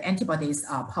of the antibodies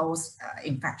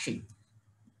post-infection.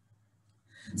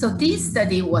 So this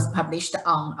study was published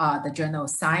on the journal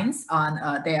Science.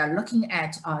 They are looking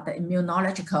at the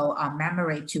immunological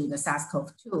memory to the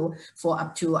SARS-CoV-2 for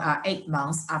up to 8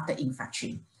 months after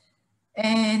infection.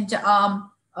 And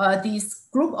this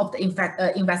group of the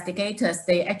investigators,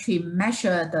 they actually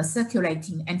measure the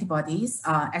circulating antibodies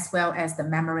as well as the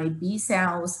memory B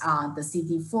cells, the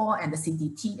CD4 and the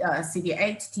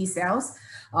CD8 T cells,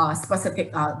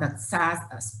 specific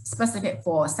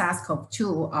for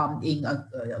SARS-CoV-2 in a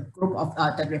group of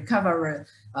the recoverers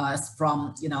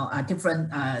from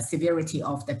different severity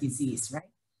of the disease, right?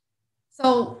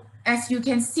 So as you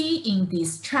can see in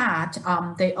this chart,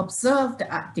 they observed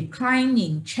a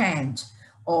declining trend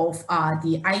of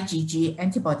the IgG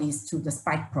antibodies to the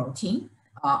spike protein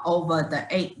over the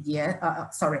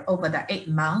 8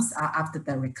 months after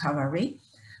the recovery.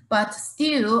 But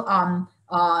still,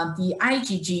 the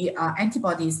IgG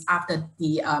antibodies after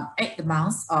the 8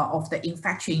 months of the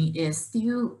infection is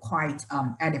still quite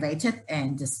elevated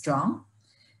and strong.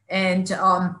 And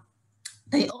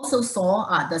they also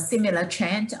saw the similar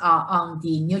trend on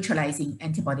the neutralizing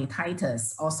antibody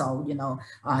titers, also,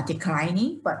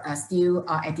 declining, but still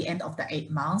at the end of the 8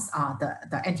 months,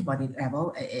 the antibody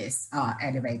level is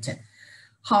elevated.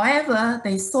 However,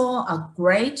 they saw a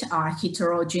great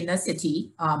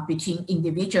heterogeneity between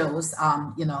individuals,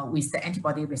 with the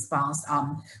antibody response,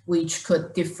 which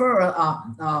could differ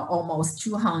almost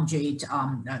 200,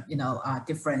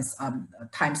 difference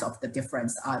times of the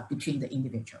difference between the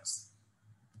individuals.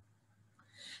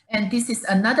 And this is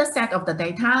another set of the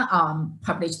data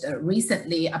published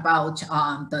recently about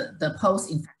the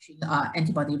post-infection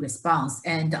antibody response.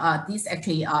 And this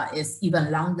actually is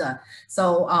even longer.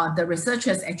 So the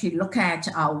researchers actually look at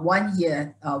 1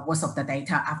 year worth of the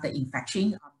data after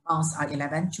infection, months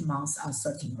 11 to months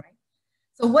 13, right?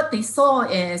 So what they saw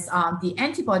is the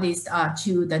antibodies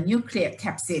to the nucleic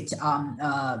capsid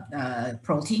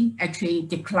protein actually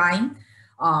decline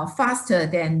faster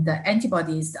than the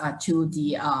antibodies to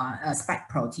the spike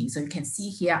protein. So you can see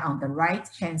here on the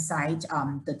right-hand side,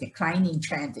 the declining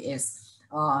trend is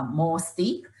more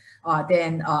steep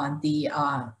than the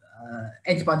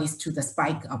antibodies to the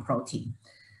spike protein.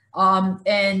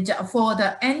 And for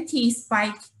the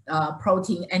anti-spike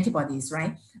protein antibodies,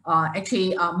 right?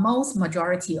 Actually, most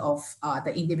majority of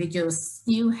the individuals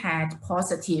still had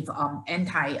positive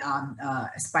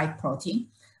anti-spike protein.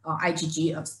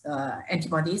 IgG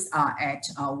antibodies at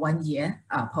 1 year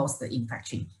post the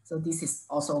infection. So this is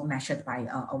also measured by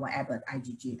our Abbott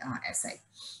IgG assay.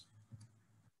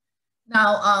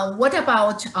 Now, what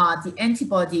about the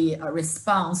antibody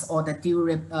response or the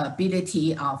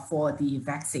durability for the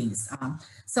vaccines?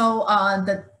 So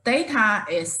the data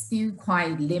is still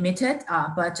quite limited,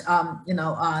 but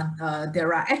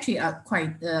there are actually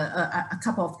quite a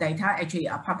couple of data actually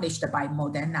published by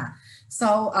Moderna.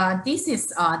 So this is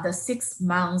the 6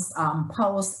 months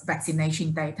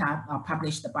post-vaccination data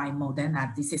published by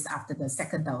Moderna. This is after the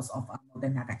second dose of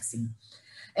Moderna vaccine.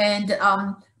 And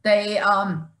they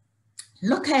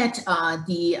look at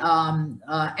the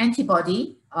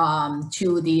antibody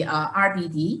to the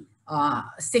RBD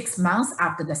 6 months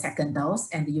after the second dose.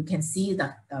 And you can see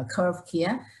the curve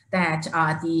here that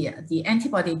the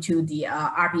antibody to the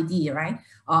RBD, right,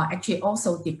 actually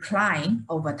also decline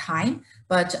over time.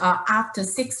 But after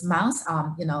 6 months,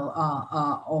 of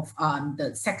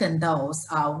the second dose,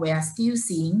 we are still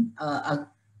seeing a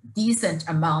decent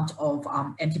amount of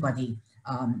antibody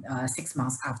 6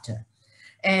 months after.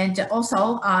 And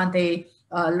also they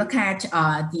look at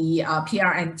the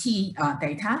PRNT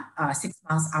data 6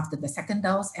 months after the second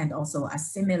dose, and also a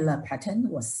similar pattern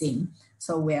was seen.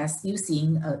 So we are still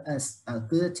seeing a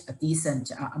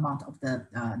decent amount of the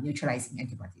neutralizing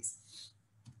antibodies.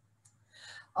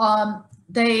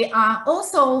 They are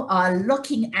also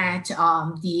looking at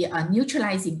the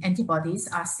neutralizing antibodies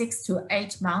 6 to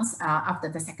 8 months after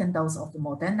the second dose of the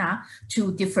Moderna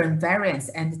to different variants.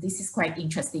 And this is quite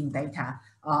interesting data.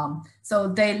 So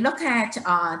they look at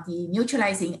the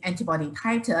neutralizing antibody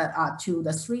titer to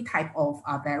the 3 type of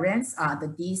variants, the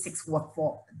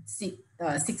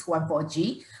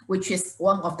D614G, which is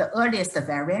one of the earliest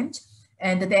variant.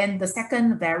 And then the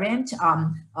second variant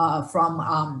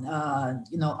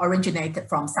originated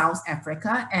from South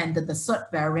Africa, and the third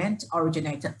variant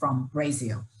originated from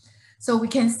Brazil. So we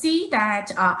can see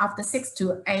that after 6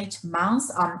 to 8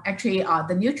 months, actually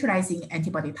the neutralizing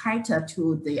antibody titer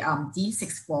to the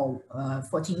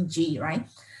D614G, right,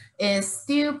 is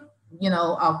still,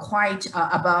 quite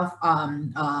above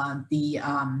the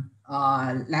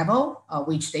level,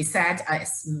 which they said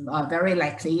is very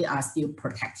likely still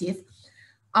protective.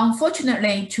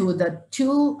 Unfortunately, to the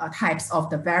 2 types of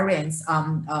the variants,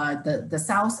 the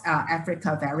South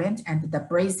Africa variant and the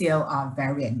Brazil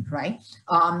variant, right?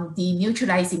 The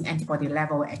neutralizing antibody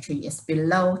level actually is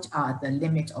below the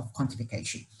limit of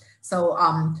quantification. So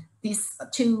these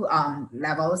 2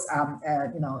 levels, are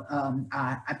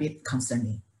a bit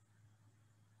concerning.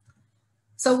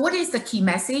 So what is the key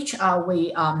message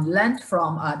we learned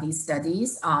from these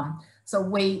studies? So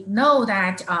we know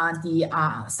that the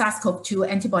SARS-CoV-2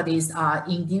 antibodies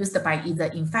induced by either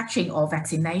infection or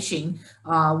vaccination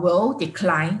will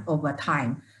decline over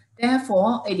time.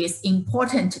 Therefore, it is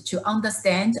important to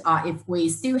understand if we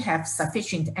still have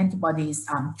sufficient antibodies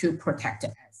to protect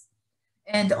us.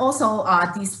 And also,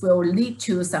 this will lead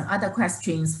to some other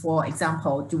questions. For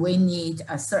example, do we need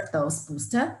a third dose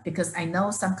booster? Because I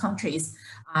know some countries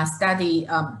are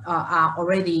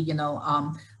already,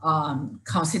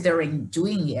 considering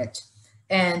doing it.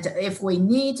 And if we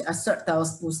need a third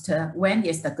dose booster, when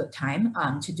is the good time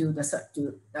to do the third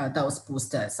dose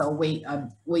booster? So we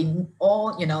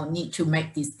all need to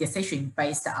make this decision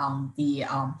based on the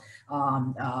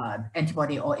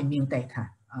antibody or immune data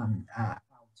about that.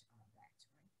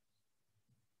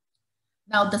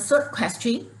 Now the third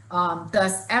question,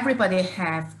 does everybody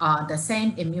have the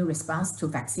same immune response to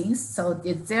vaccines? So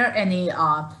is there any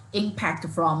impact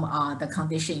from the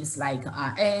conditions like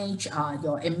age,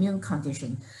 your immune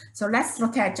condition? So let's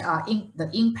look at the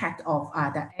impact of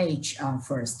the age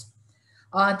first.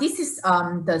 This is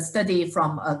the study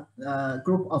from a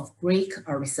group of Greek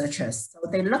researchers. So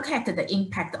they look at the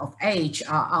impact of age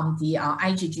on the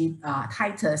IgG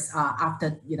titers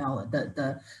after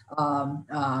the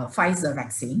Pfizer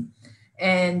vaccine.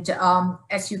 And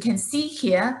as you can see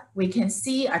here, we can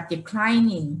see a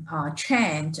declining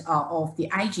trend of the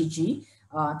IgG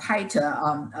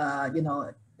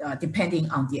titer, depending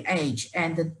on the age.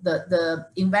 And the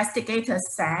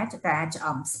investigators said that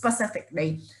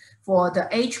specifically for the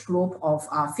age group of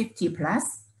 50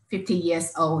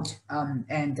 years old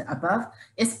and above,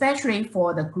 especially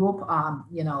for the group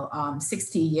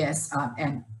 60 years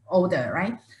and older,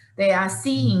 right? They are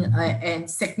seeing a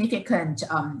significant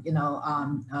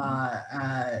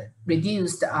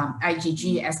reduced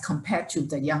IgG as compared to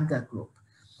the younger group.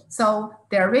 So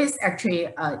there is actually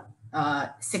a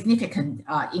significant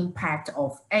impact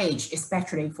of age,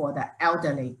 especially for the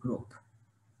elderly group,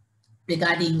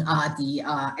 regarding the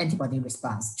antibody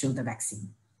response to the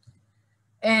vaccine.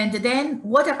 And then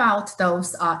what about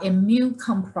those immune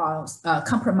compromised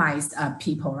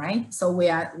people, right? So we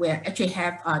actually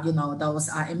have those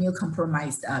immune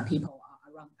compromised people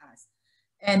around us.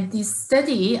 And this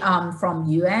study from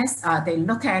US, they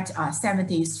look at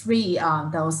 73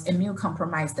 those immune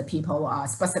compromised people,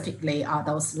 specifically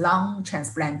those lung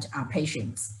transplant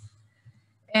patients.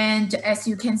 And as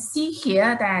you can see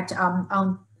here that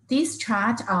on this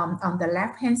chart on the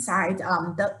left-hand side,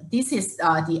 this is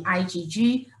the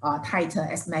IgG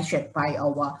titer as measured by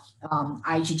our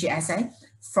IgG assay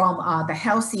from the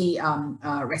healthy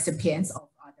recipients of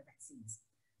the vaccines.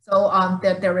 So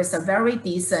there is a very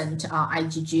decent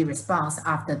IgG response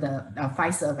after the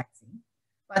Pfizer vaccine.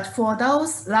 But for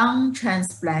those lung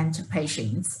transplant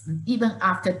patients, even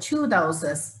after 2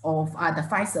 doses of the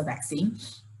Pfizer vaccine,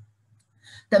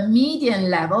 the median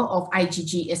level of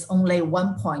IgG is only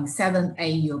 1.7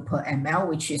 AU per ml,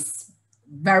 which is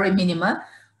very minimal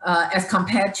as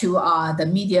compared to the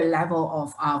median level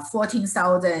of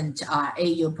 14,000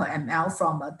 AU per ml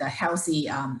from the healthy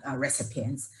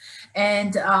recipients.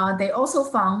 And they also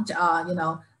found,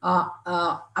 about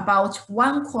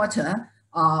 1/4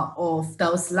 of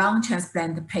those lung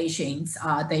transplant patients,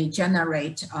 they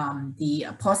generate the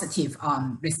positive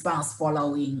response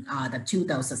following the 2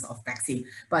 doses of vaccine,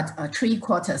 but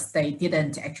 3/4 they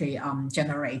didn't actually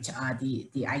generate the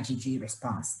IgG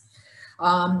response.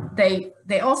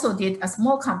 They also did a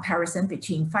small comparison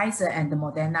between Pfizer and the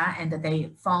Moderna, and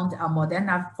they found a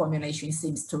Moderna formulation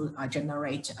seems to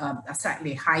generate a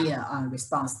slightly higher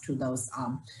response to those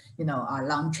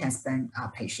lung transplant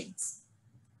patients.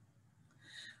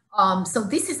 So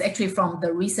this is actually from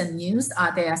the recent news.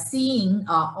 They are seeing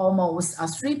almost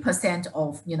 3%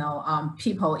 of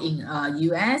people in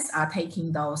US are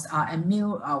taking those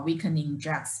immune weakening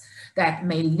drugs that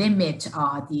may limit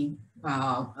the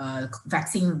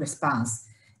vaccine response.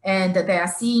 And they are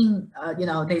seeing,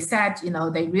 they said,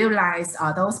 they realize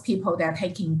those people that are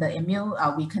taking the immune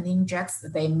weakening drugs,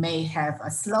 they may have a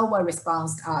slower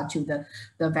response to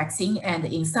the vaccine. And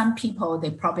in some people, they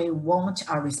probably won't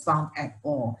respond at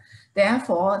all.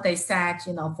 Therefore, they said,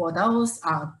 for those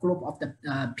group of the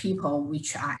people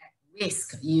which are at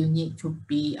risk, you need to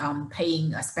be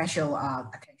paying a special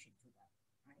attention.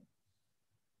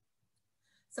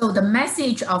 So the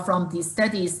message from these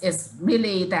studies is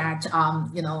really that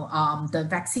the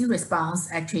vaccine response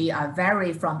actually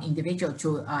vary from individual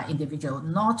to individual.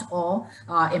 Not all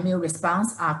immune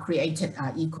response are created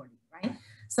equally, right?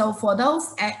 So for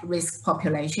those at-risk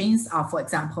populations, for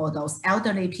example, those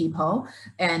elderly people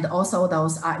and also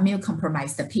those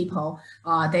immune-compromised people,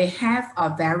 they have a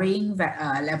varying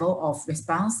level of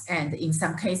response, and in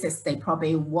some cases, they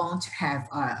probably won't have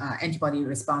antibody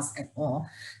response at all.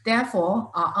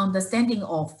 Therefore, understanding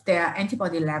of their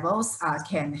antibody levels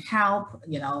can help,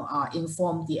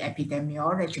 inform the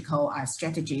epidemiological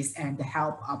strategies and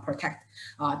help protect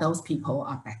those people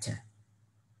better.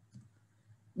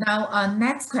 Now,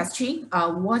 next question,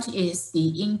 what is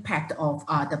the impact of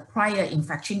the prior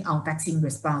infection on vaccine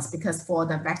response? Because for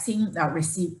the vaccine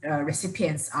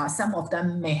recipients, some of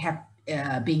them may have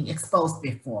been exposed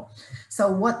before.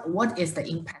 So what is the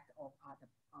impact of the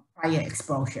prior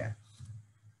exposure.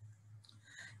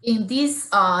 In this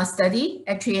study,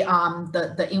 actually,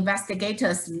 the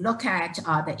investigators look at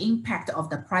the impact of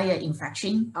the prior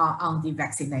infection on the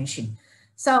vaccination.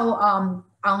 So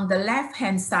on the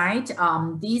left-hand side,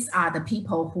 these are the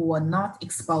people who were not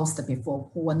exposed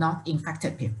before, who were not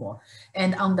infected before.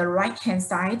 And on the right-hand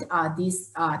side,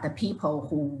 these are the people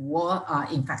who were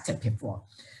infected before.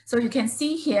 So you can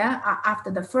see here, after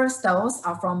the first dose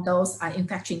from those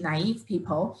infection-naive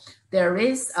people, there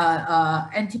is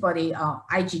antibody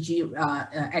IgG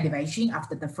elevation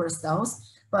after the first dose,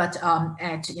 but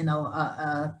at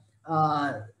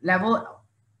level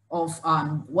of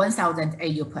 1,000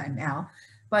 AU per ml.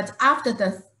 But after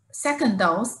the second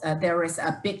dose, there is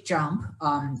a big jump,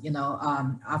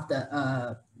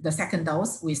 after the second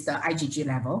dose with the IgG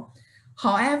level.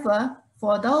 However,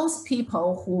 for those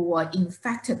people who were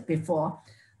infected before,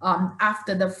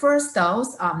 after the first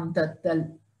dose,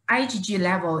 the IgG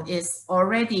level is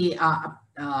already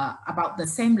about the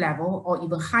same level or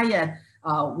even higher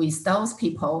with those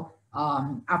people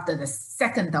after the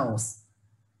second dose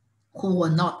who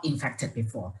were not infected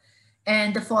before.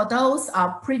 And for those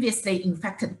previously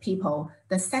infected people,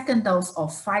 the second dose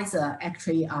of Pfizer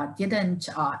actually didn't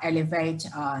elevate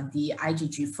the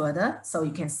IgG further. So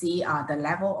you can see the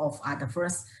level of the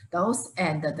first dose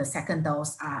and the second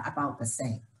dose are about the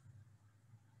same.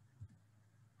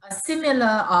 A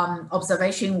similar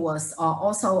observation was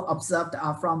also observed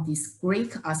from this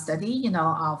Greek study,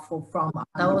 from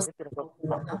those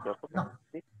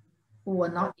who were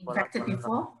not infected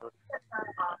before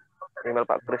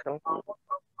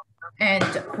and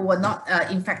who were not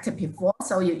infected before.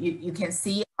 So you can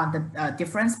see the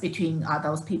difference between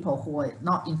those people who were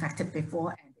not infected before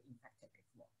and infected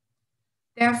before.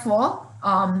 Therefore,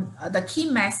 the key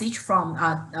message from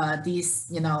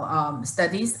these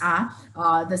studies are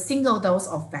the single dose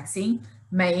of vaccine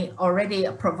may already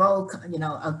provoke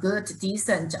a good,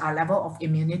 decent level of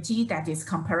immunity that is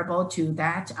comparable to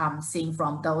that seen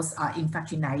from those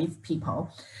infection-naive people.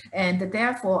 And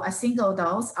therefore, a single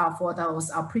dose for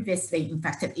those previously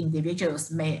infected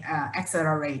individuals may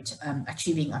accelerate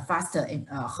achieving a faster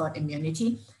herd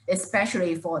immunity,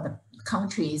 especially for the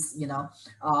countries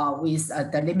with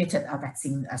the limited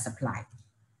vaccine supply.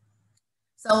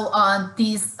 So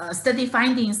these study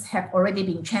findings have already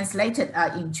been translated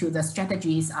into the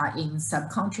strategies in some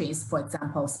countries. For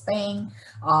example, Spain,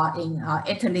 in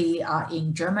Italy,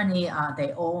 in Germany,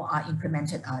 they all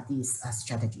implemented this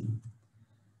strategy.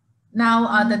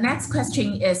 Now, the next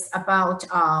question is about,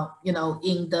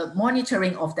 in the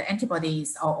monitoring of the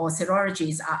antibodies or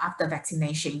serologies after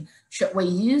vaccination, should we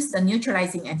use the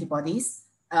neutralizing antibodies,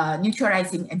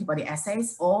 neutralizing antibody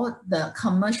assays, or the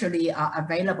commercially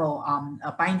available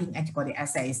binding antibody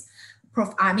assays?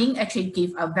 Prof. Amin actually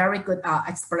gave a very good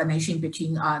explanation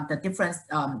between the difference,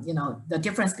 the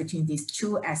difference between these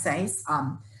two assays.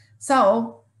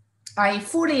 So I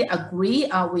fully agree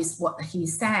with what he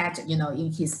said,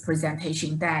 in his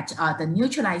presentation, that the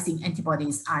neutralizing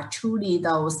antibodies are truly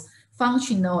those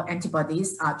functional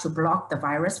antibodies to block the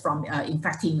virus from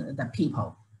infecting the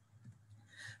people.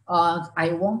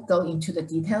 I won't go into the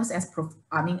details as Prof.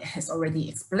 Amin has already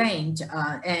explained,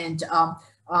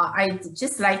 I'd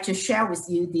just like to share with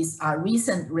you this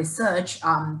recent research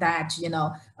that,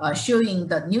 showing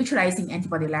that neutralizing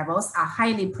antibody levels are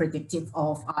highly predictive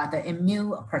of the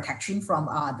immune protection from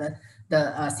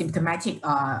the symptomatic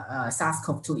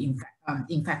SARS-CoV-2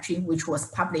 infection, which was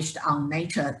published on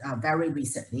Nature very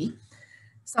recently.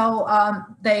 So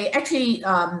they actually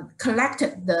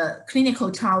collected the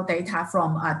clinical trial data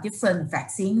from different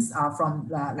vaccines, from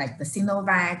like the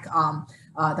Sinovac,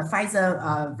 the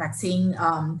Pfizer vaccine,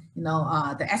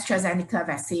 the AstraZeneca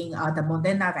vaccine, the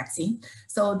Moderna vaccine.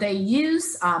 So they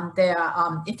use their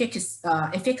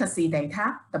efficacy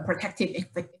data, the protective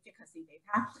efficacy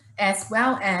data, as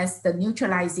well as the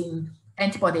neutralizing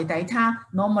antibody data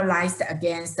normalized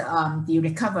against the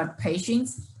recovered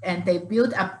patients, and they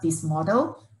built up this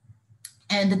model,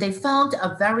 and they found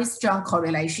a very strong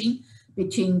correlation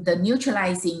between the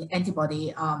neutralizing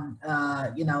antibody,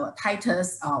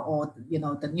 titers, or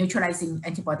the neutralizing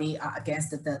antibody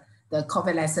against the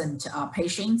convalescent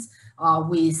patients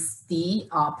with the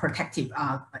protective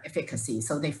efficacy.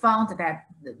 So they found that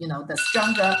the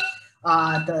stronger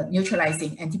the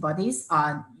neutralizing antibodies,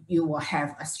 you will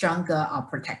have a stronger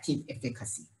protective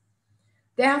efficacy.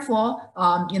 Therefore,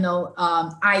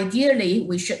 ideally,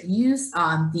 we should use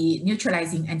the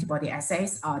neutralizing antibody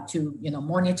assays to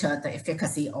monitor the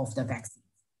efficacy of the vaccine.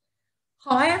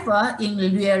 However,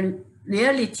 in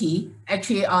reality,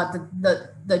 actually,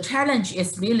 the challenge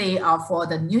is really for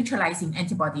the neutralizing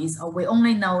antibodies. We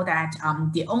only know that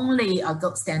the only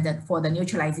gold standard for the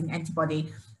neutralizing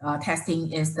antibody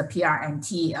testing is the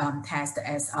PRNT test,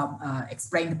 as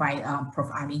explained by Prof.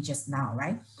 Armin just now,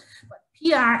 right? But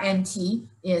PRNT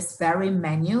is very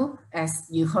manual, as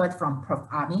you heard from Prof.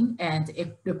 Armin, and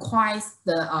it requires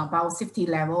the biosafety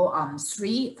level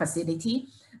 3 facility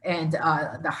and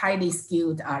the highly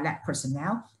skilled lab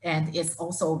personnel, and it's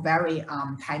also very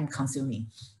time consuming.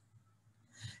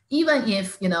 Even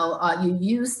if you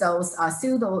use those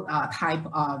pseudo type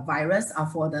virus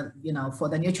for the for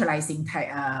the neutralizing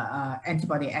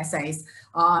antibody assays,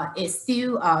 it's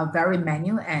still very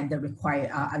manual and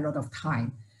require a lot of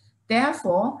time.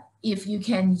 Therefore, if you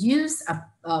can use a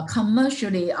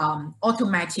commercially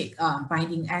automatic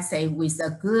binding assay with a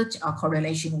good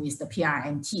correlation with the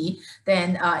PRNT,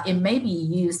 then it may be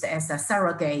used as a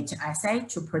surrogate assay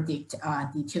to predict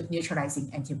the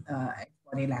neutralizing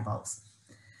antibody levels.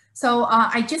 So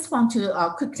I just want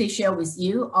to quickly share with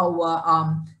you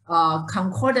our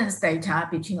concordance data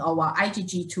between our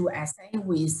IgG2 assay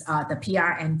with the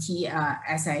PRNT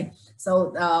assay.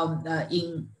 So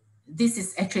this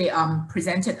is actually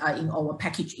presented in our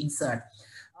package insert.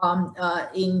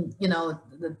 In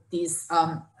this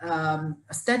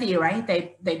study, right?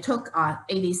 They took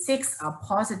 86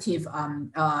 positive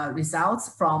results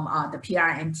from the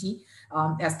PRNT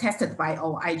as tested by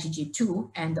our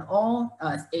IgG2, and all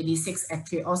 86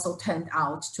 actually also turned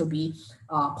out to be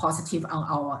positive on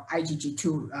our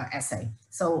IgG2 assay.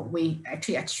 So we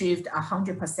actually achieved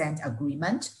 100%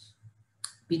 agreement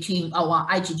between our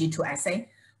IgG2 assay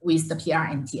with the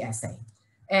PRNT assay.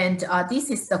 And this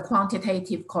is the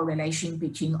quantitative correlation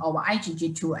between our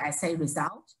IgG2 assay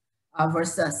result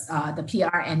versus the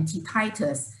PRNT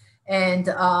titers. And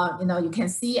you can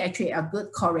see actually a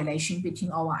good correlation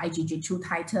between our IgG2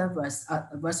 titer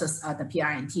versus the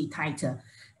PRNT titer.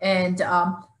 And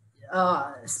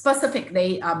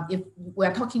specifically, if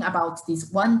we're talking about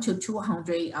this 1 to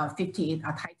 250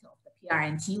 titer of the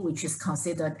PRNT, which is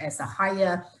considered as a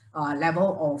higher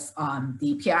level of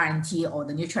the PRNT or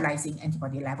the neutralizing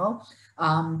antibody level,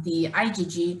 the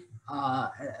IgG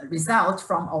result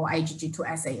from our IgG2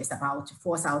 assay is about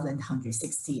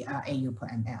 4,160 AU per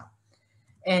ml.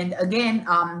 And again,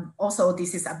 also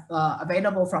this is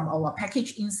available from our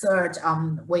package insert.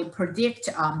 We predict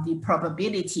the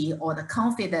probability or the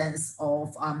confidence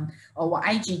of our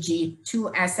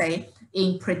IgG2 assay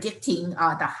in predicting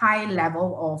the high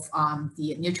level of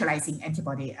the neutralizing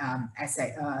antibody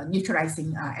assay, antibody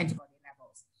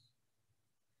levels.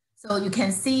 So you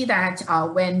can see that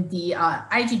when the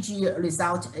IgG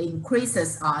result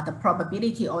increases, the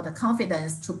probability or the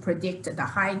confidence to predict the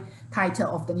high titer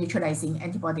of the neutralizing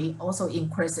antibody also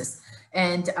increases.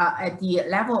 And at the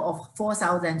level of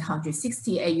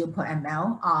 4,160 AU per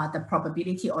ml, the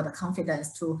probability or the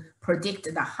confidence to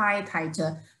predict the high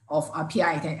titer of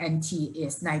PRNT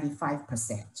is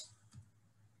 95%.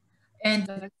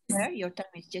 And your time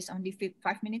is just only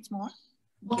 5 minutes more.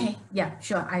 Okay, yeah,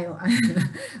 sure, I'll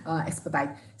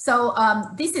expedite. So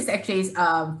this is actually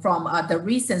from the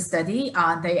recent study.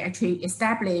 They actually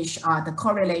established the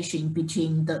correlation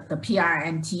between the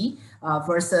PRNT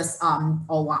versus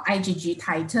our IgG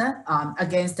titer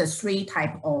against the 3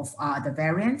 type of the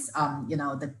variants,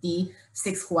 the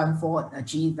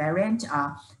D614G variant,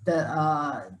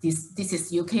 this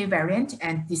is UK variant,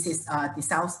 and this is the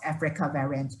South Africa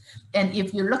variant. And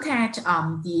if you look at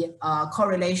the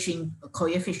correlation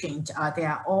coefficient, they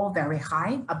are all very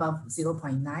high, above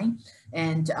 0.9,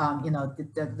 and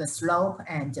the slope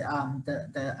and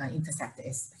the intercept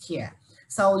is here.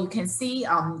 So you can see,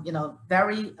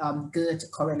 very good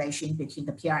correlation between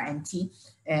the PRNT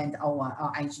and our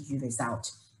IgG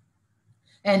result.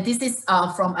 And this is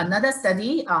from another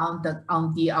study on the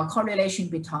correlation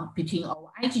between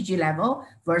our IgG level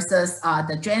versus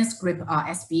the transcript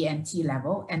SBNT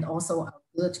level, and also a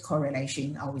good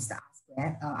correlation with the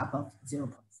R-squared above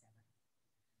 0.7.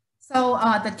 So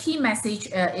the key message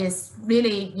is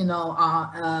really,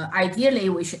 ideally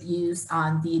we should use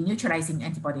the neutralizing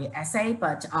antibody assay,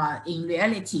 but in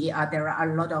reality, there are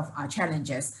a lot of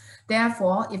challenges.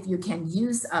 Therefore, if you can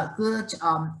use a good,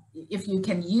 if you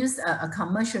can use a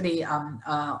commercially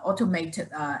automated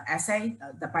assay,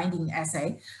 the binding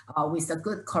assay, with a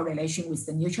good correlation with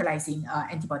the neutralizing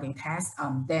antibody test,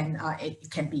 then it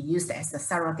can be used as a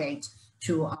surrogate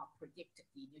to predict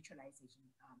the neutralization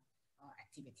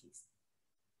activities.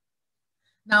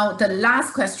 Now, the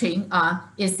last question,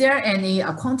 is there any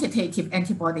quantitative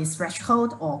antibody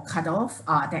threshold or cutoff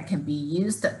that can be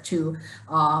used to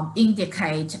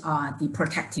indicate the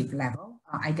protective level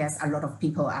I guess a lot of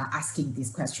people are asking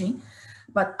this question.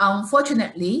 But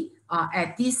unfortunately,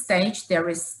 at this stage, there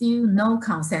is still no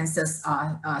consensus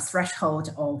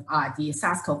threshold of the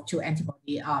SARS-CoV-2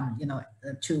 antibody,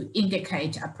 to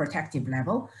indicate a protective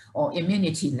level or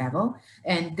immunity level.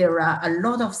 And there are a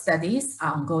lot of studies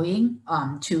ongoing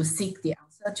to seek the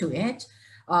answer to it.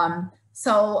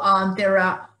 There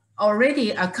are already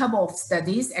a couple of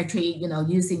studies actually,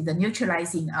 using the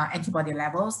neutralizing antibody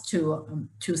levels to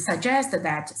suggest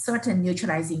that certain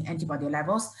neutralizing antibody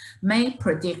levels may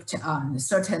predict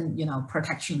certain,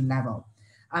 protection level.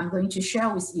 I'm going to share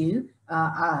with you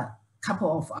a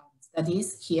couple of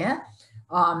studies here.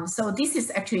 So this is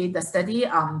actually the study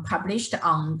published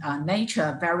on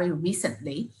Nature very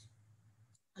recently.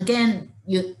 Again,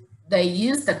 they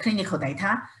use the clinical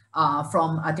data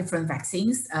from different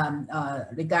vaccines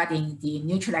regarding the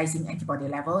neutralizing antibody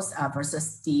levels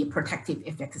versus the protective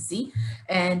efficacy.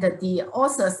 And the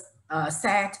authors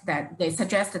said that they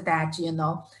suggested that,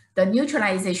 the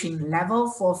neutralization level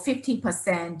for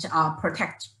 50%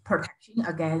 protection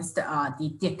against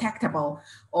the detectable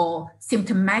or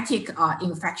symptomatic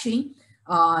infection,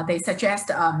 they suggest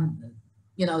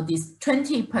this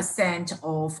 20%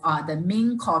 of the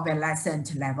mean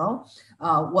convalescent level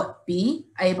would be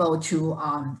able to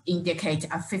indicate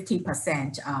a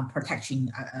 50%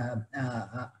 protection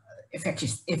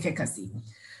efficacy.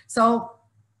 So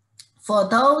for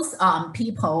those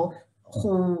people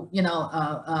who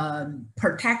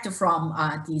protect from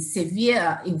the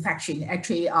severe infection,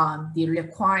 actually the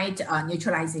required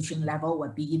neutralization level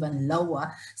would be even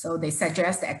lower. So they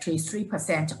suggest actually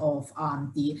 3% of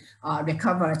the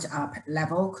recovered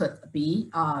level could be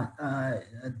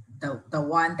the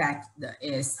one that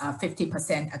is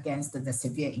 50% against the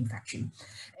severe infection.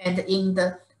 And in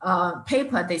the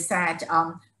paper, they said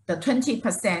the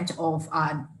 20% of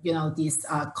this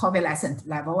convalescent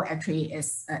level actually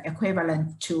is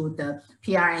equivalent to the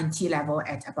PRNT level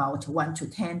at about 1 to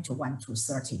 10 to 1 to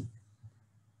 30.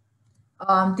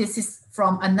 This is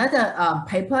from another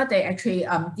paper. They actually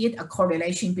did a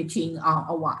correlation between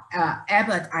our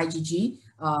Abbott IgG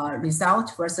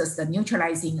result versus the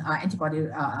neutralizing antibody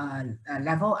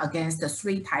level against the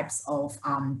 3 types of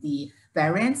the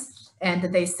variants. And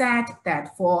they said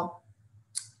that for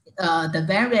the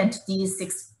variant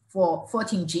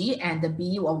D614G and the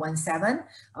B117,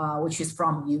 which is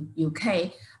from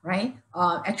UK, right?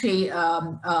 Actually,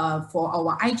 for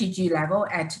our IgG level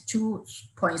at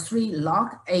 2.3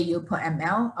 log AU per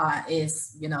ml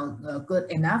is,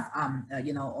 good enough,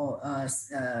 or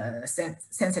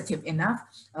sensitive enough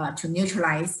to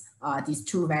neutralize these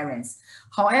 2 variants.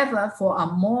 However, for a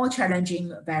more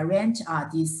challenging variant,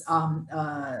 this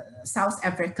South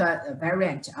Africa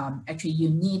variant, actually you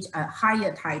need a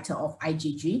higher titer of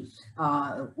IgG,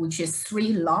 which is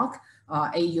 3 log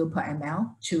AU per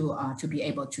ml to be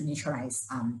able to neutralize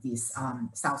this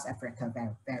South Africa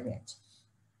variant.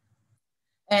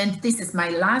 And this is my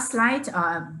last slide,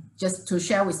 just to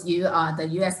share with you the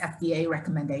US FDA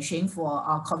recommendation for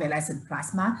convalescent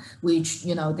plasma, which,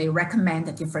 they recommend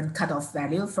a different cutoff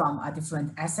value from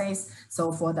different assays.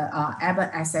 So for the Abbott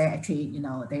assay, actually,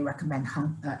 they recommend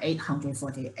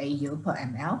 840 AU per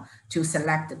ml to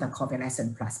select the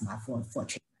convalescent plasma for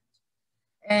treatment.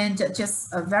 And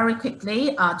just very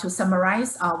quickly to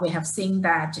summarize, we have seen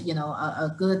that a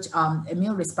good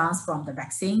immune response from the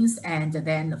vaccines, and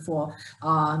then for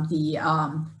the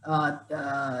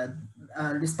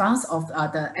response of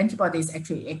the antibodies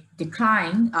actually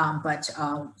decline, but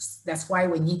that's why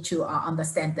we need to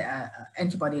understand the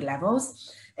antibody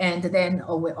levels. And then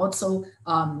we also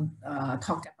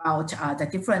talked about the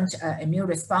different immune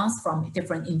response from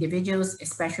different individuals,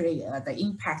 especially the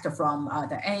impact from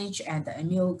the age and the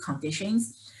immune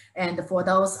conditions. And for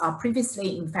those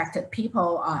previously infected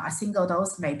people, a single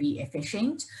dose may be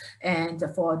efficient. And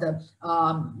for the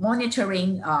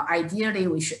monitoring, ideally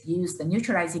we should use the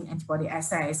neutralizing antibody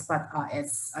assays, but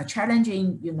it's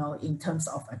challenging, in terms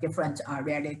of different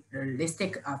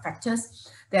realistic factors.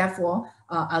 Therefore,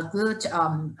 a good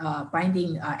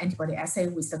binding antibody assay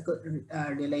with a good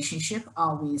relationship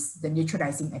with the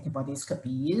neutralizing antibodies could be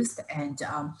used. And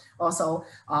also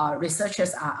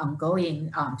researchers are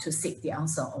ongoing to seek the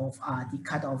answer of the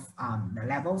cutoff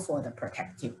level for the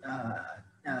protective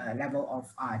level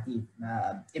of the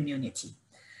immunity.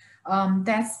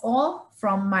 That's all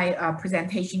from my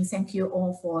presentation. Thank you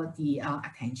all for the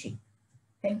attention.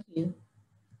 Thank you.